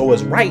sin so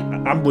it's right.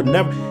 I would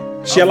never.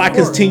 Shall I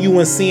continue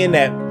in sin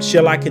that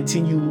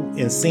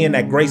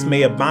grace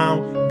may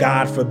abound?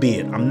 God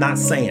forbid. I'm not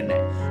saying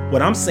that.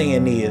 What I'm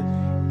saying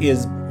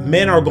is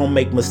men are going to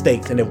make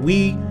mistakes. And if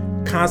we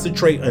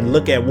concentrate and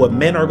look at what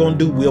men are going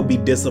to do, we'll be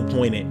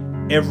disappointed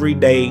every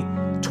day,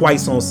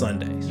 twice on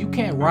Sundays. You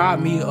can't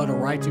rob me of the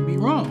right to be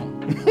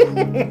wrong.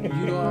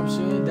 You know what I'm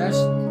saying? That's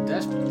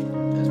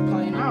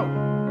plain out.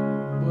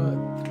 But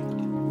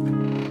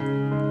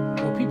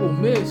what people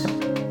miss,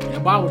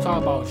 the Bible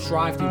talks about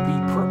strive to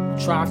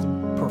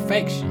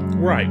perfection.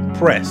 Right.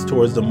 Press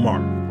towards the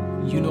mark.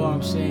 You know what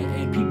I'm saying?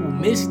 And people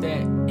miss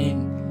that,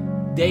 and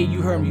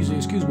you heard them use the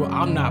excuse, well,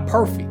 I'm not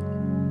perfect.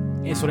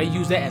 And so they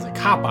use that as a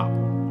cop-out.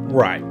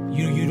 Right.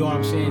 You know what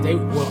I'm saying?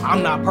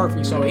 I'm not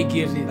perfect, so it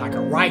gives it like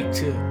a right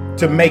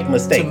to make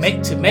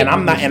mistakes. To make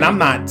I'm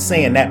not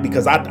saying that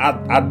because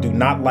I do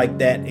not like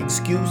that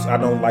excuse. I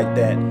don't like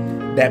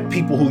that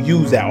people who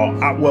use that.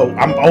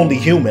 I'm only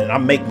human. I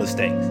make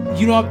mistakes.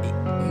 You know,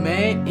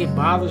 man, it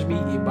bothers me.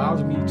 It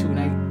bothers me too. And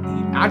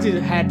I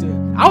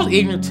was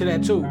ignorant to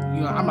that too.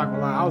 You know, I'm not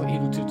gonna lie. I was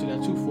ignorant to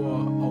that too for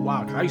a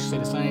while. Cause I used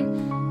to say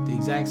the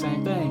exact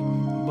same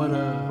thing. But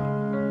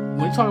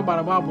when you talk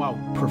about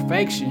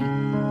perfection,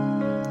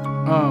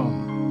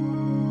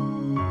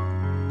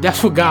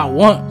 that's what God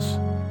wants.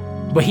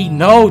 But He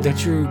knows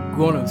that you're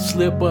gonna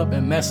slip up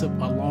and mess up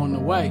along the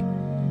way.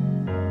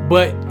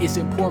 But it's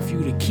important for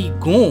you to keep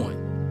going,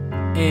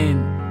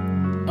 and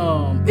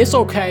it's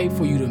okay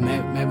for you to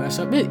mess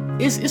up.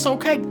 It's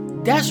okay.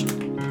 That's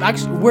like,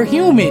 we're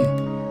human.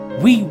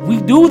 We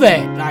do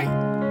that. Like,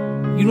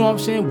 you know what I'm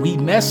saying? We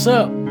mess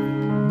up.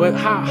 But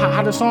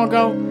how the song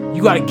go?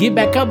 You got to get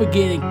back up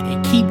again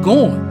and keep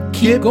going.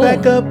 Keep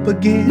going. Back up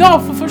again. No,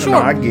 for sure. No,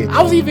 I get you.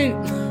 I was even.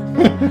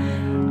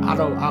 I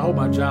hope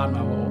my job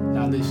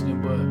not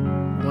listening. But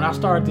when I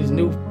started this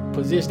new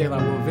position, they're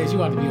like, "Well, Vince, you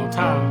have to be on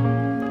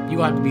time. You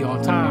have to be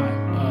on time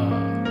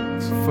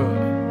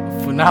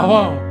for now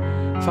on."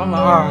 So I'm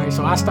like, all right.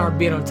 So I started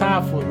being on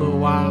time for a little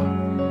while,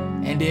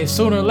 and then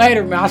sooner or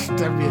later, man, I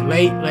started being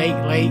late.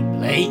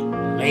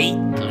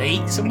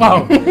 Some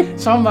more.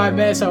 So I'm like,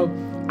 man. So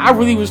I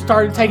really was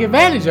starting to take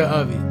advantage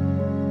of it.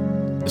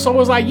 So it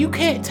was like, you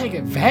can't take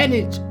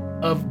advantage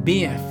of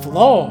being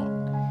flawed.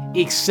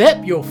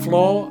 Accept your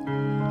flaw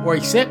or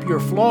accept your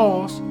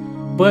flaws,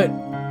 but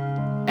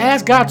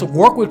ask God to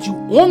work with you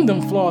on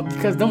them flaws,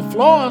 because them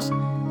flaws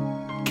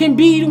can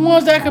be the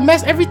ones that can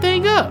mess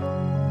everything up.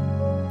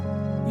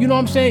 You know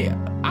what I'm saying?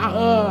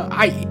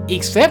 I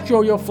accept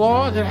your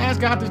flaws and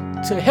ask God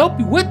to help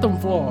you with them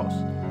flaws.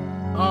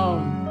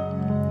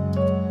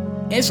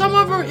 And some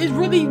of them is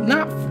really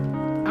not,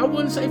 I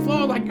wouldn't say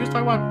flaws, like you was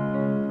talking about.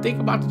 Think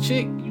about the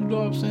chick, you know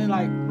what I'm saying?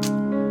 Like,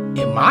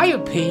 in my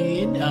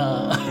opinion,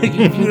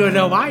 if you don't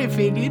know my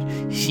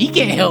opinion, she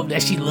can't help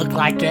that she look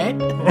like that.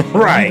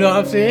 Right. You know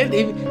what I'm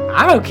saying?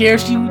 I don't care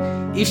if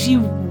she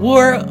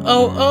wore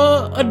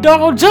a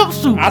dog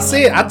jumpsuit.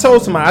 I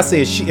told somebody,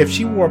 if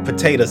she wore a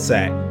potato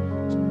sack,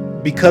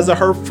 because of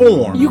her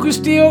form, you could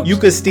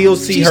still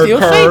see her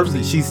curves,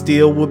 and she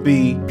still would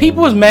be.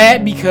 People was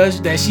mad because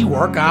that she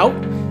work out,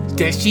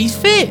 that she's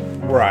fit.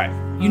 Right.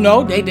 You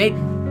know,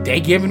 they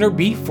giving her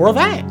beef for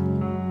that.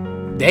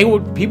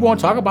 People want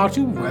to talk about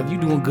you whether you're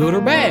doing good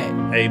or bad.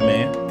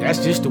 Amen.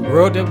 That's just the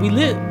world that we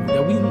live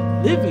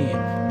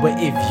in.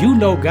 But if you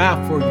know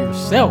God for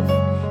yourself,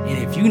 and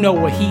if you know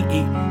what He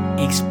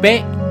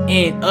expect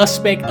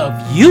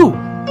of you,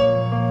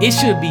 it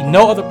should be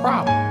no other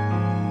problem.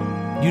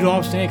 You know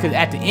what I'm saying? Because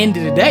at the end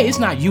of the day, it's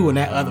not you and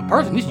that other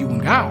person. It's you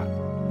and God.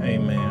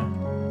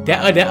 Amen.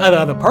 That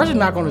other person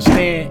not going to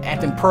stand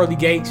at them pearly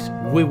gates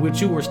with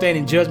you or stand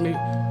in judgment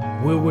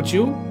with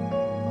you.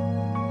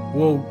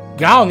 Well,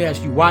 God only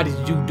asks you, why did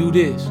you do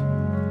this?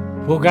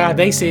 Well, God,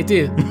 they said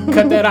this.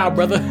 Cut that out,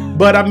 brother.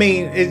 But I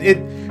mean,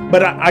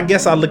 I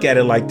guess I look at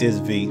it like this,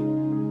 V.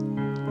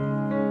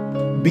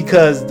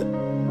 Because,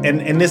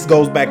 and this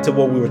goes back to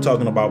what we were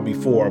talking about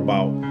before,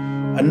 about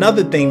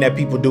another thing that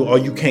people do. Oh,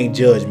 you can't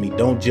judge me.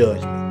 Don't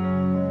judge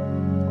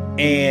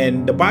me.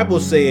 And the Bible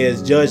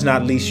says, judge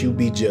not lest you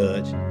be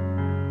judged.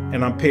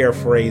 And I'm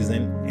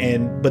paraphrasing.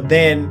 But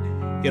then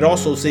it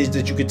also says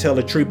that you can tell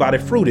a tree by the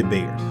fruit it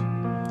bears.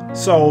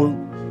 So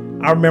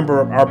I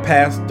remember our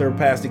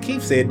Pastor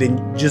Keith said,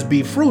 then just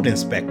be fruit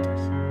inspectors.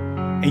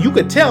 And you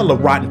could tell a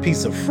rotten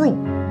piece of fruit.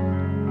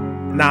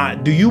 Now,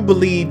 do you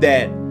believe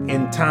that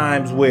in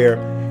times where,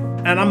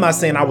 and I'm not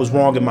saying I was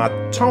wrong in my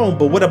tone,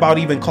 but what about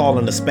even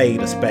calling a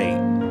spade a spade?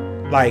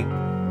 Like,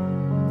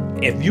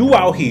 if you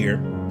out here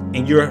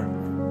and you're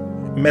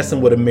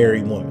messing with a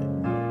married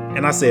woman,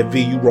 and I said,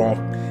 V, you wrong.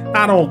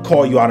 I don't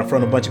call you out in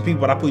front of a bunch of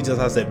people, but I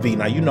said, V,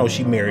 now you know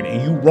she married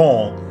and you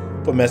wrong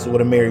for messing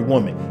with a married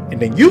woman.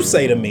 And then you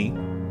say to me,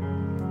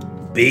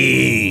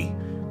 V,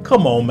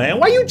 come on, man,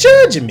 why you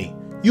judging me?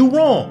 You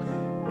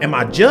wrong. Am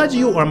I judging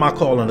you or am I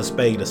calling a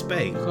spade a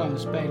spade? Calling a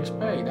spade a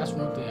spade. That's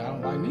one thing I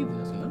don't like neither.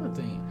 That's another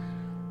thing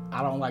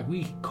I don't like.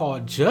 We call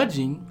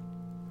judging.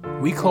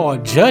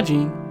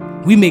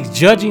 We mix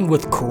judging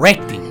with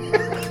correcting.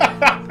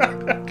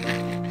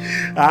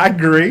 I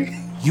agree.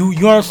 You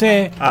know what I'm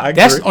saying? I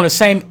agree. That's on the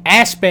same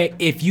aspect.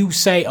 If you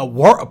say a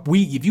word,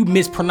 if you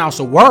mispronounce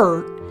a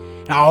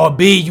word, oh,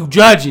 B, you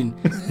judging.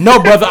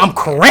 No, brother, I'm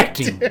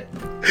correcting.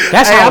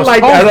 That's how I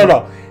like that.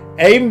 No.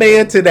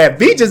 Amen to that.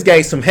 V just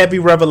gave some heavy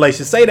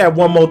revelation. Say that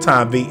one more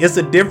time, V. It's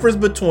a difference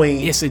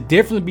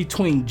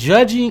between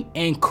judging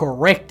and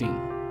correcting.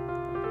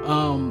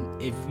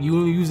 If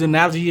you use the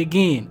analogy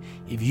again,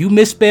 if you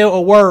misspell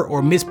a word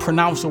or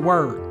mispronounce a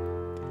word,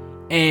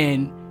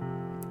 and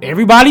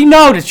everybody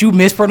know that you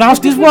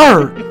mispronounced this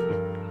word,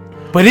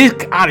 but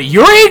it's out of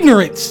your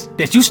ignorance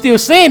that you still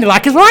saying it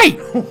like it's right.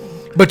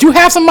 But you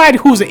have somebody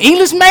who's an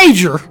English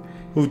major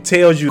who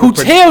tells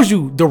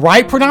you the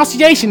right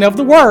pronunciation of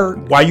the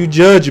word. Why you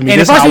judging me?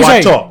 And this is how I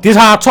talk. This is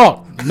how I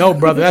talk. No,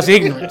 brother, that's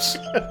ignorance.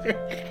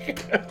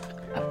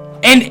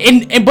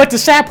 And but the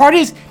sad part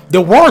is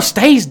the word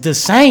stays the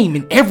same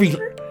in every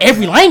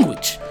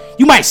language.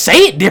 You might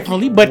say it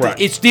differently, but right.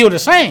 It's still the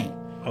same.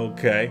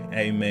 Okay,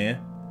 amen.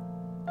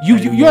 You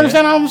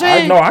understand what I'm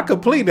saying? I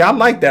completely. I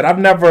like that. I've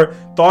never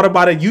thought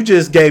about it. You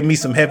just gave me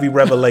some heavy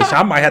revelation.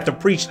 I might have to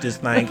preach this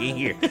thing in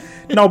here.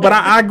 No, but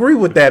I agree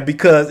with that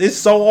because it's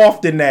so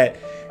often that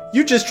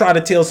you just try to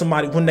tell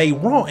somebody when they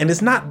wrong, and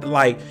it's not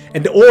like,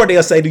 or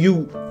they'll say to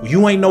you,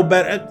 "You ain't no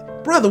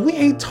better, brother." We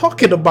ain't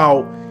talking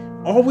about.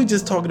 All we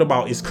just talking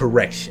about is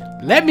correction.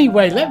 Let me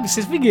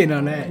since we getting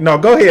on that. No,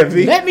 go ahead,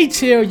 V. Let me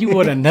tell you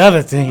what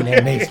another thing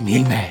that makes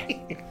me mad.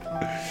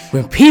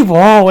 When people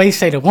always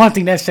say the one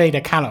thing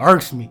that kind of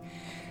irks me,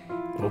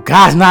 well,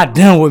 God's not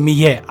done with me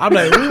yet. I'm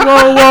like,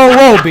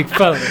 whoa, big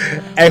fella.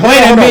 Hey,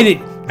 wait a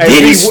minute.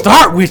 Did it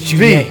start with you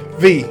yet?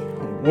 V,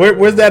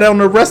 where's that on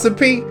the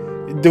recipe?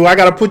 Do I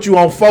got to put you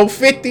on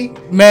 450?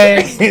 Man,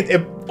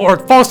 or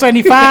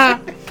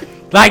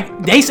 475?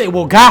 Like, they say,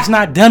 well, God's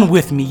not done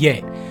with me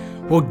yet.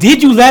 Well,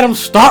 did you let him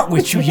start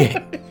with you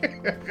yet?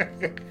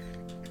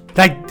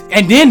 Like,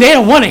 and then they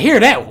don't want to hear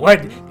that.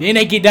 What? Then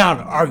they get down.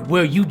 All right,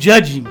 well, you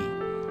judging me.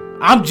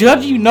 I'm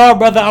judging you, no,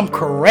 brother. I'm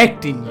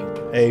correcting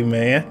you.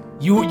 Amen.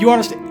 You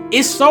understand?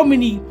 It's so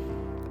many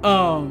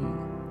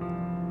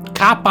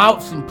cop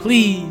outs and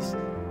pleas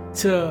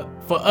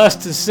for us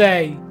to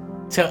say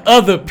to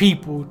other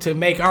people to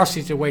make our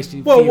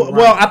situation feel right.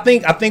 Well, I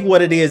think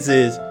what it is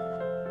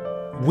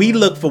we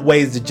look for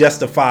ways to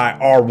justify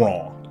our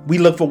wrong. We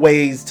look for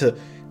ways to.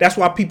 That's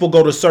why people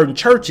go to certain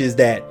churches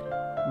that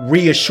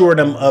reassure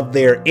them of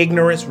their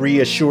ignorance,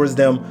 reassures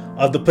them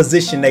of the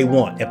position they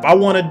want. If I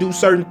want to do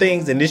certain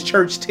things and this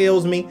church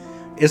tells me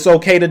it's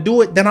okay to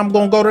do it, then I'm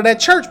going to go to that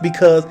church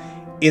because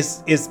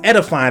it's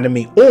edifying to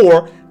me.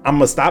 Or I'm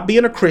going to stop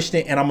being a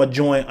Christian and I'm going to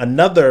join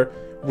another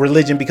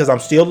religion because I'm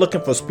still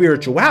looking for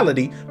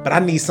spirituality, but I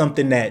need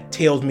something that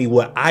tells me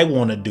what I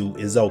want to do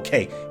is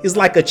okay. It's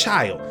like a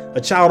child.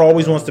 A child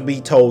always wants to be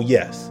told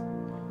yes.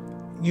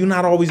 You're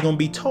not always going to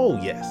be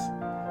told yes.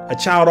 A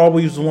child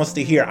always wants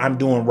to hear I'm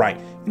doing right.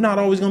 You're not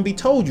always going to be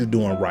told you're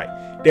doing right.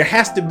 There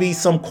has to be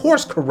some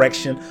course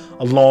correction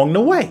along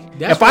the way.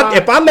 If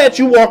I let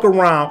you walk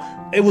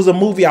around, it was a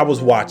movie I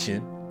was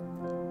watching.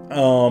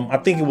 I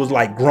think it was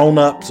like Grown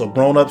Ups or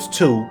Grown Ups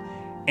 2.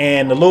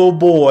 And the little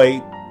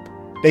boy,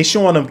 they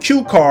showing him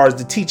cue cards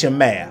to teach him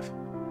math.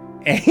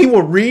 And he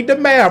would read the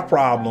math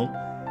problem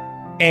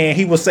and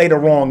he would say the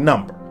wrong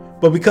number.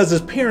 But because his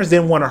parents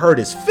didn't want to hurt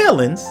his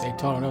feelings, they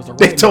told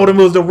him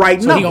it was the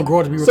right number. He gonna grow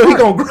up to be so he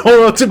gonna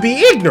grow up to be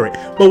ignorant.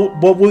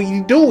 But what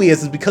you do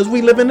is because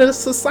we live in a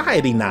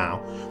society now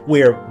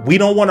where we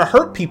don't want to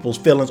hurt people's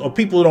feelings or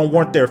people don't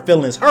want their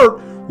feelings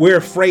hurt, we're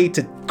afraid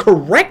to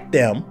correct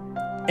them,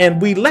 and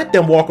we let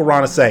them walk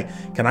around and say,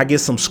 "Can I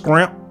get some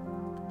scrimp?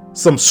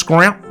 Some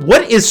scrimp?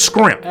 What is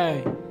scrimp?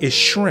 Hey, it's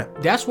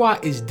shrimp." That's why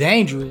it's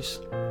dangerous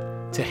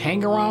to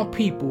hang around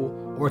people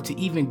or to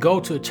even go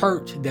to a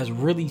church that's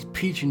really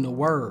preaching the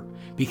word.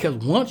 Because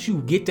once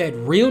you get that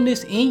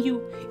realness in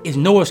you, it's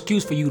no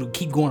excuse for you to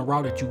keep going the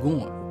route that you're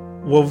going.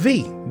 Well,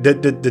 V,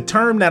 the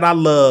term that I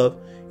love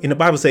in the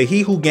Bible say,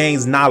 he who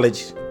gains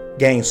knowledge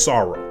gains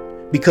sorrow.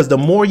 Because the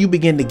more you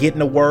begin to get in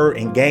the word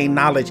and gain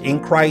knowledge in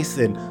Christ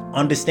and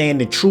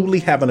understanding truly,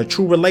 having a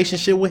true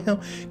relationship with him,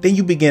 then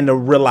you begin to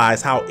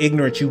realize how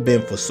ignorant you've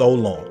been for so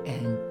long.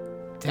 And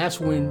that's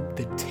when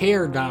the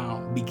tear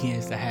down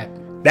begins to happen.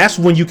 That's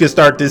when you can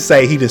start to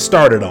say he just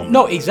started on.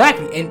 No,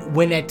 exactly. And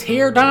when that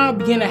tear down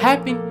begin to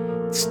happen,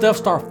 stuff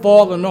start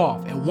falling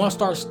off. And once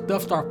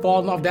stuff start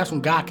falling off, that's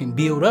when God can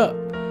build up.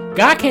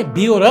 God can't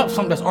build up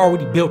something that's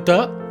already built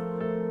up.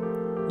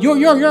 You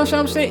understand what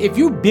I'm saying? If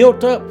you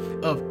built up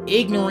of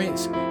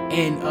ignorance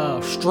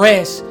and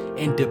stress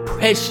and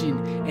depression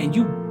and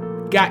you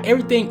got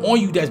everything on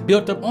you that's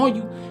built up on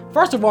you,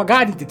 first of all,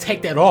 God needs to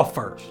take that off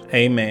first.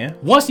 Amen.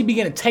 Once he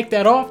begin to take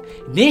that off,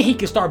 then he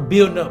can start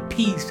building up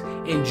peace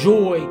and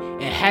joy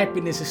and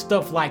happiness and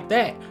stuff like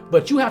that.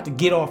 But you have to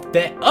get off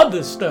that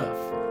other stuff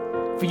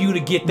for you to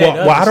get that.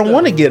 Well, I don't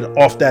want to get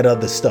off that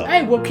other stuff.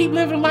 Hey, well, keep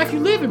living the life you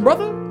living,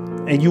 brother.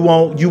 And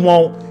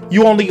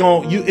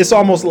it's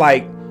almost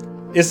like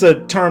it's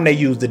a term they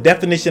use. The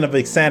definition of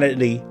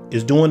insanity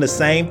is doing the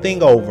same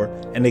thing over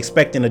and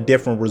expecting a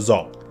different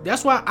result.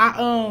 That's why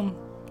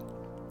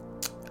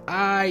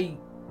I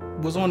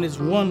was on this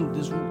one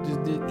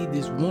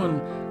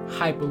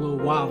hype a little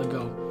while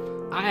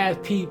ago. I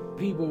asked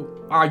people,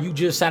 are you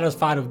just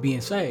satisfied of being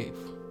saved?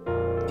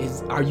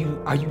 Are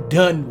you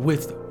done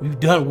with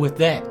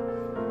that?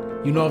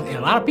 You know, and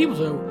a lot of people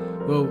say,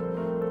 well,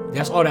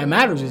 that's all that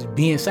matters is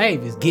being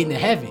saved, is getting to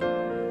heaven.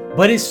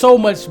 But it's so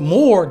much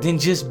more than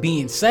just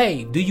being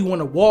saved. Do you want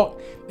to walk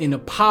in the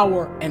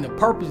power and the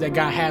purpose that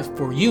God has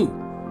for you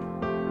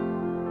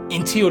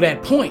until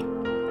that point?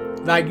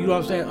 Like, you know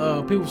what I'm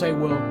saying? People say,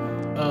 well,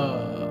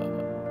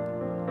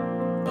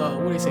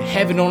 what do they say?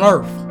 Heaven on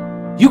earth.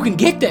 You can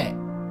get that.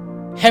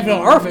 Heaven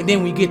on earth, and then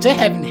when you get to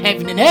heaven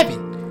in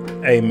heaven.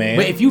 Amen.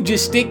 But if you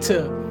just stick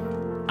to,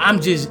 I'm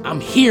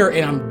here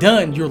and I'm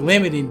done, you're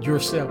limiting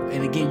yourself.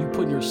 And again, you're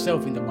putting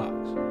yourself in the box.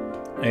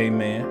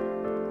 Amen.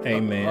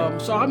 Amen.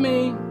 So I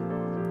mean,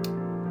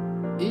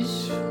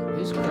 it's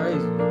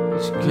crazy.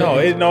 It's crazy.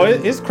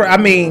 I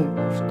mean,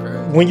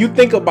 when you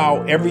think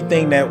about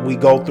everything that we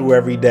go through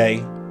every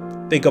day,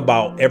 think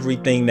about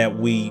everything that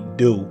we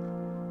do.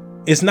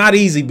 It's not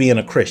easy being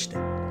a Christian.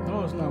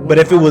 No, it's not. But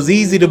if it was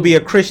easy to be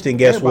a Christian,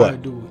 guess what?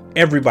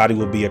 Everybody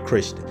would be a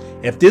Christian.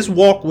 If this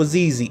walk was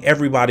easy,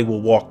 everybody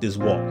will walk this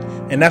walk.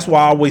 And that's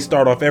why I always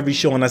start off every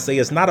show and I say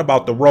it's not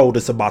about the road,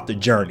 it's about the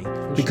journey.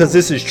 Because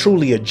this is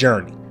truly a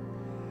journey.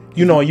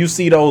 You know, you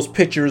see those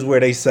pictures where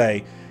they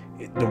say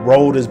the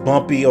road is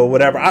bumpy or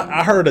whatever.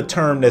 I heard a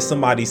term that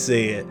somebody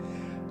said.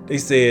 They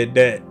said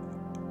that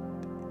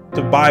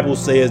the Bible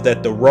says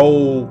that the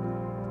road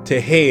to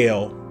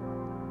hell,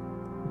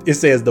 it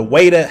says the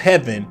way to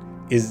heaven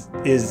is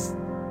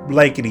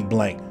blankety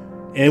blank.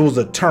 And it was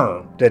a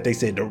term that they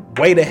said the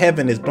way to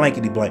heaven is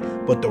blankety blank,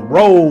 but the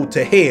road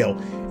to hell,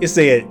 it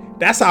said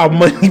that's how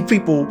many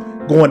people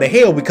going to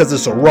hell, because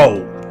it's a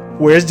road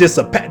where it's just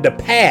the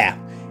path.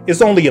 It's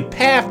only a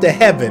path to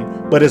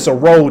heaven, but it's a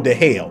road to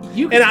hell.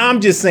 And I'm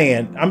just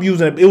saying, I'm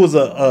using it. It was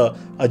a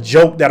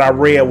joke that I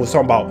read was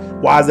talking about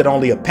why is it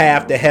only a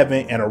path to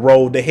heaven and a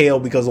road to hell,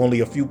 because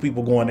only a few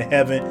people going to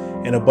heaven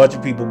and a bunch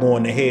of people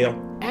going to hell.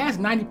 Ask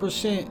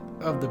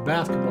 90% of the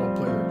basketball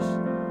players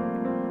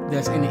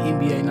that's in the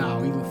NBA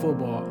now, even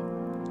football,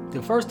 the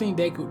first thing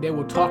they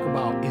will talk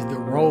about is the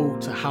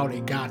road to how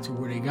they got to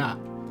where they got.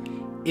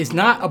 It's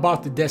not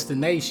about the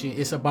destination.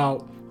 It's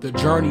about the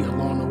journey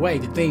along the way,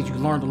 the things you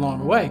learned along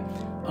the way.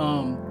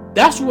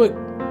 That's what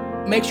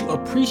makes you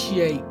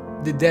appreciate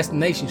the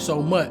destination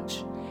so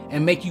much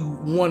and make you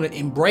want to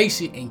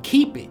embrace it and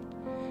keep it.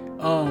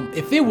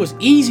 If it was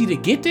easy to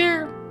get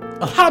there,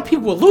 a lot of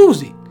people would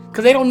lose it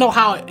because they don't know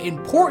how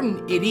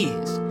important it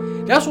is.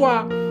 That's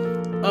why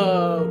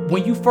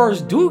when you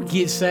first do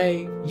get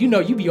saved, you know,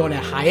 you be on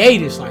that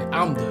hiatus, like,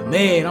 I'm the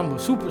man, I'm a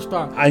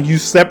superstar. And you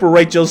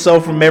separate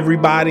yourself from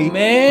everybody.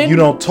 Man. You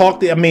don't talk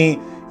to,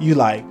 you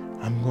like,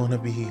 I'm going to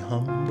be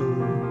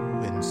humble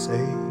and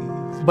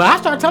saved. But I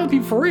start telling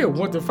people for real,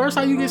 the first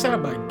time you get saved,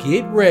 I'm like,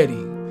 get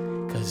ready,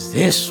 because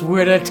this is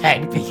where the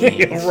attack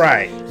begins.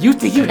 Right. You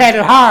think you had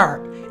it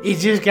hard, it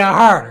just got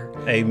harder.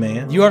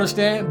 Amen. You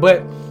understand?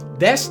 But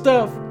that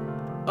stuff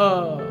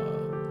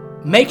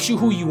makes you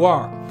who you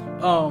are.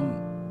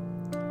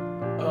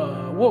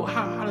 Well,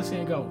 how does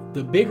it go?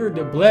 The bigger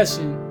the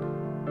blessing,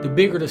 the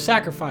bigger the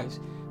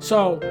sacrifice.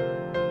 So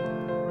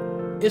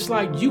it's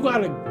like you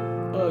gotta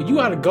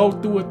go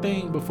through a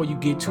thing before you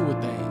get to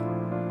a thing.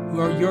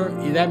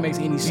 If that makes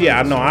any sense. Yeah,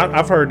 I know.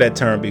 I've heard that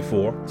term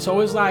before. So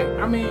it's like,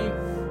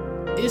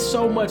 it's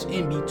so much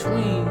in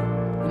between.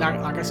 And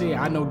like I said,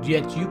 I know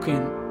yet you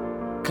can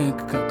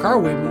concur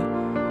with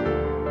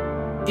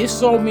me. It's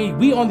so many.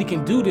 We only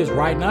can do this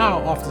right now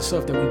off the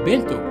stuff that we've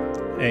been through.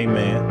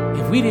 Amen.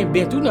 If we didn't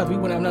been through nothing,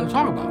 we wouldn't have nothing to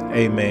talk about.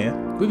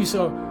 Amen. We'd be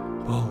so,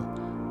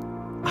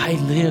 I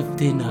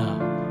lived in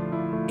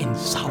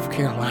South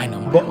Carolina.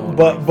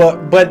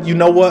 But you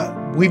know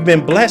what? We've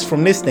been blessed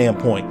from this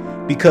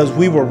standpoint because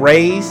we were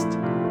raised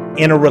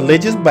in a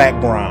religious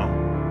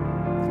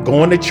background,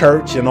 going to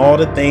church and all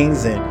the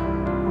things. And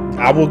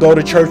I will go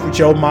to church with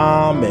your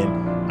mom,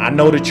 and I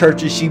know the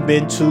churches she's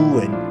been to,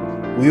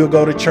 and we will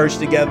go to church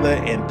together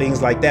and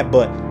things like that.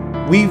 But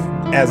we've,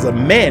 as a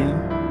men,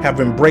 have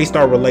embraced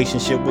our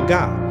relationship with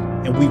God,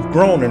 and we've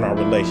grown in our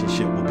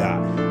relationship with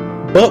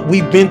God. But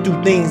we've been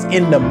through things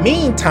in the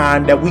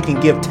meantime that we can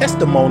give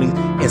testimonies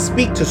and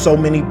speak to so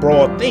many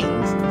broad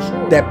things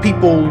that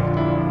people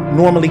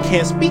normally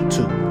can't speak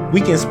to.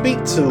 We can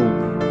speak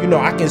to,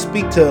 I can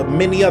speak to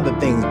many other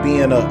things,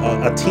 being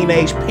a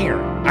teenage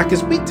parent. I can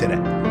speak to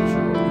that.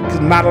 Because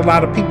not a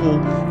lot of people,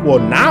 well,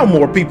 now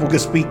more people can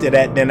speak to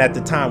that than at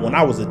the time when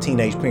I was a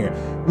teenage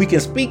parent. We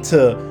can speak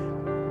to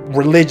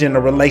religion, a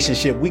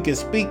relationship. We can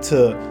speak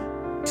to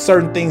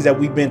certain things that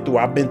we've been through.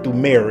 I've been through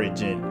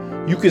marriage,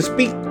 and you can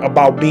speak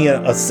about being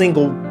a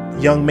single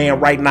young man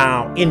right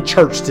now in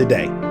church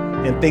today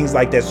and things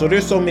like that. So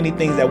there's so many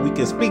things that we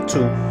can speak to,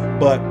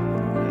 But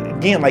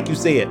again, like you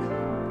said,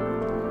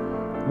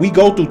 we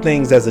go through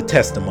things as a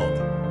testimony,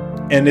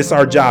 and it's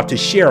our job to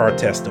share our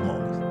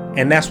testimonies.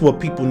 And that's what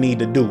people need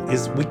to do.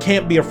 Is we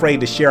can't be afraid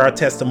to share our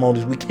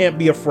testimonies. We can't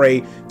be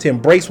afraid to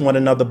embrace one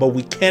another, but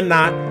we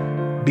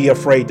cannot be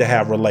afraid to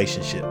have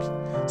relationships.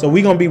 So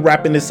we're going to be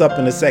wrapping this up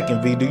in a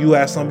second. V, do you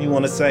have something you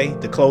want to say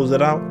to close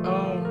it out?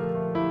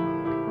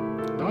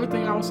 The only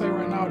thing I would say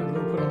right now that the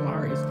Lord put on my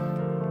heart is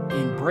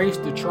embrace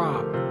the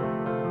trial.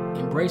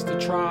 Embrace the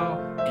trial,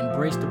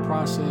 embrace the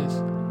process,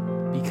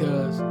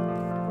 because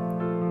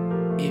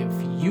if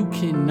you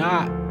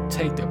cannot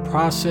take the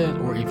process,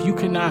 or if you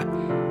cannot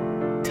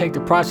take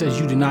the process,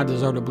 you do not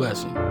deserve the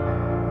blessing.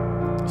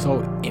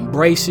 So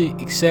embrace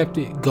it, accept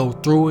it, go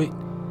through it,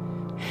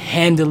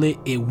 handle it.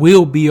 It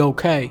will be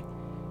okay,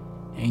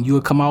 and you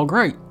will come out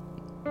great.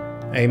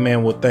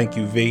 Amen. Well, thank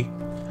you, V.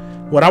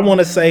 What I want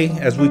to say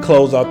as we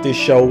close out this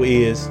show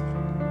is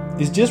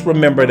just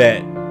remember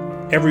that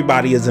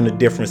everybody is in a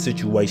different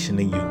situation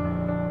than you.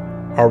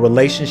 Our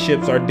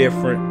relationships are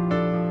different.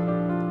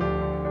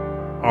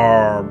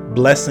 Our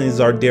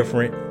blessings are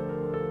different.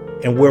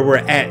 And where we're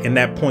at in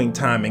that point in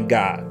time in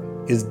God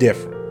is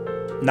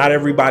different. Not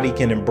everybody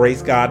can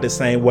embrace God the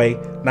same way.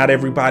 Not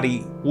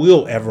everybody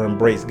will ever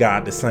embrace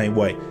God the same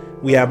way.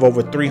 We have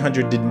over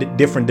 300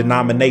 different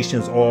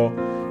denominations all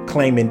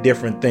claiming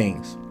different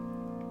things.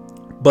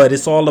 But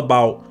it's all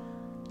about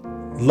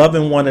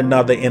loving one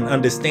another and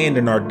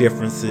understanding our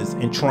differences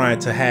and trying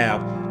to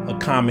have a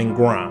common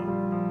ground.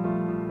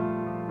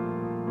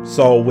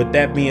 So with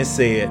that being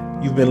said,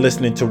 you've been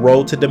listening to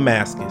Road to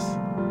Damascus,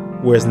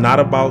 where it's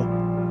not about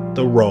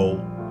the road,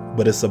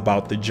 but it's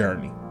about the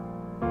journey.